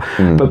spot.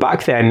 But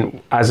back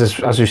then, as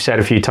we've said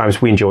a few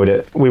times, we enjoyed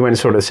it. We went and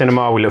saw it at the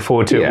cinema. We look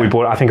forward to it.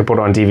 I think I bought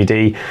it on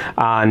DVD,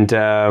 and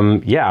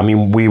I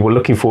mean, we were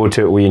looking forward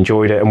to it. We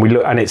enjoyed it,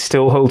 and it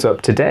still holds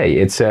up today.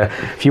 It's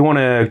if you want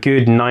a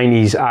good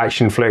 90s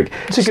action flick,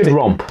 it's a good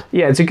romp.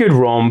 Yeah, it's a good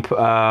romp.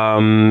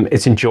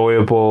 It's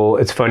enjoyable,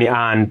 it's funny,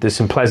 and there's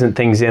some pleasant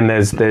things in.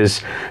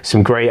 There's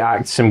some great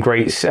acts, some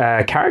great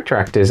character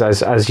actors,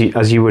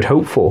 as you would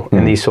hope for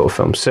in these sort of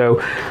films.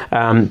 So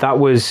that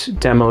was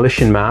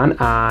Demolition Man,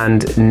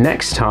 and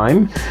next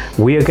time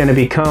we are going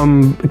to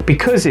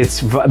because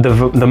it's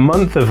the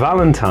month of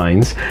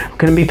Valentine's, we're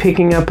going to be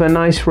picking up a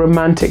nice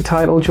romantic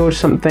title, George,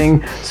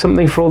 something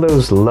for all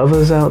those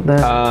lovers out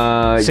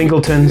there.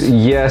 Singletons.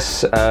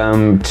 Yes,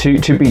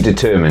 to be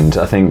determined.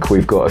 I think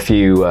we've got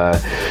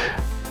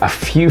a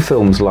few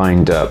films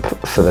lined up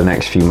for the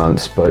next few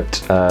months,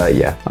 but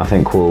I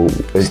think we'll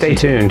stay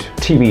tuned.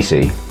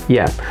 TBC.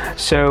 Yeah.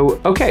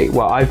 So, okay.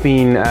 Well, I've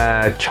been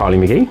Charlie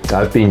McGee.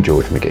 I've been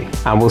George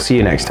McGee. And we'll see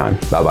you next time.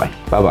 Bye-bye.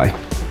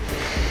 Bye-bye.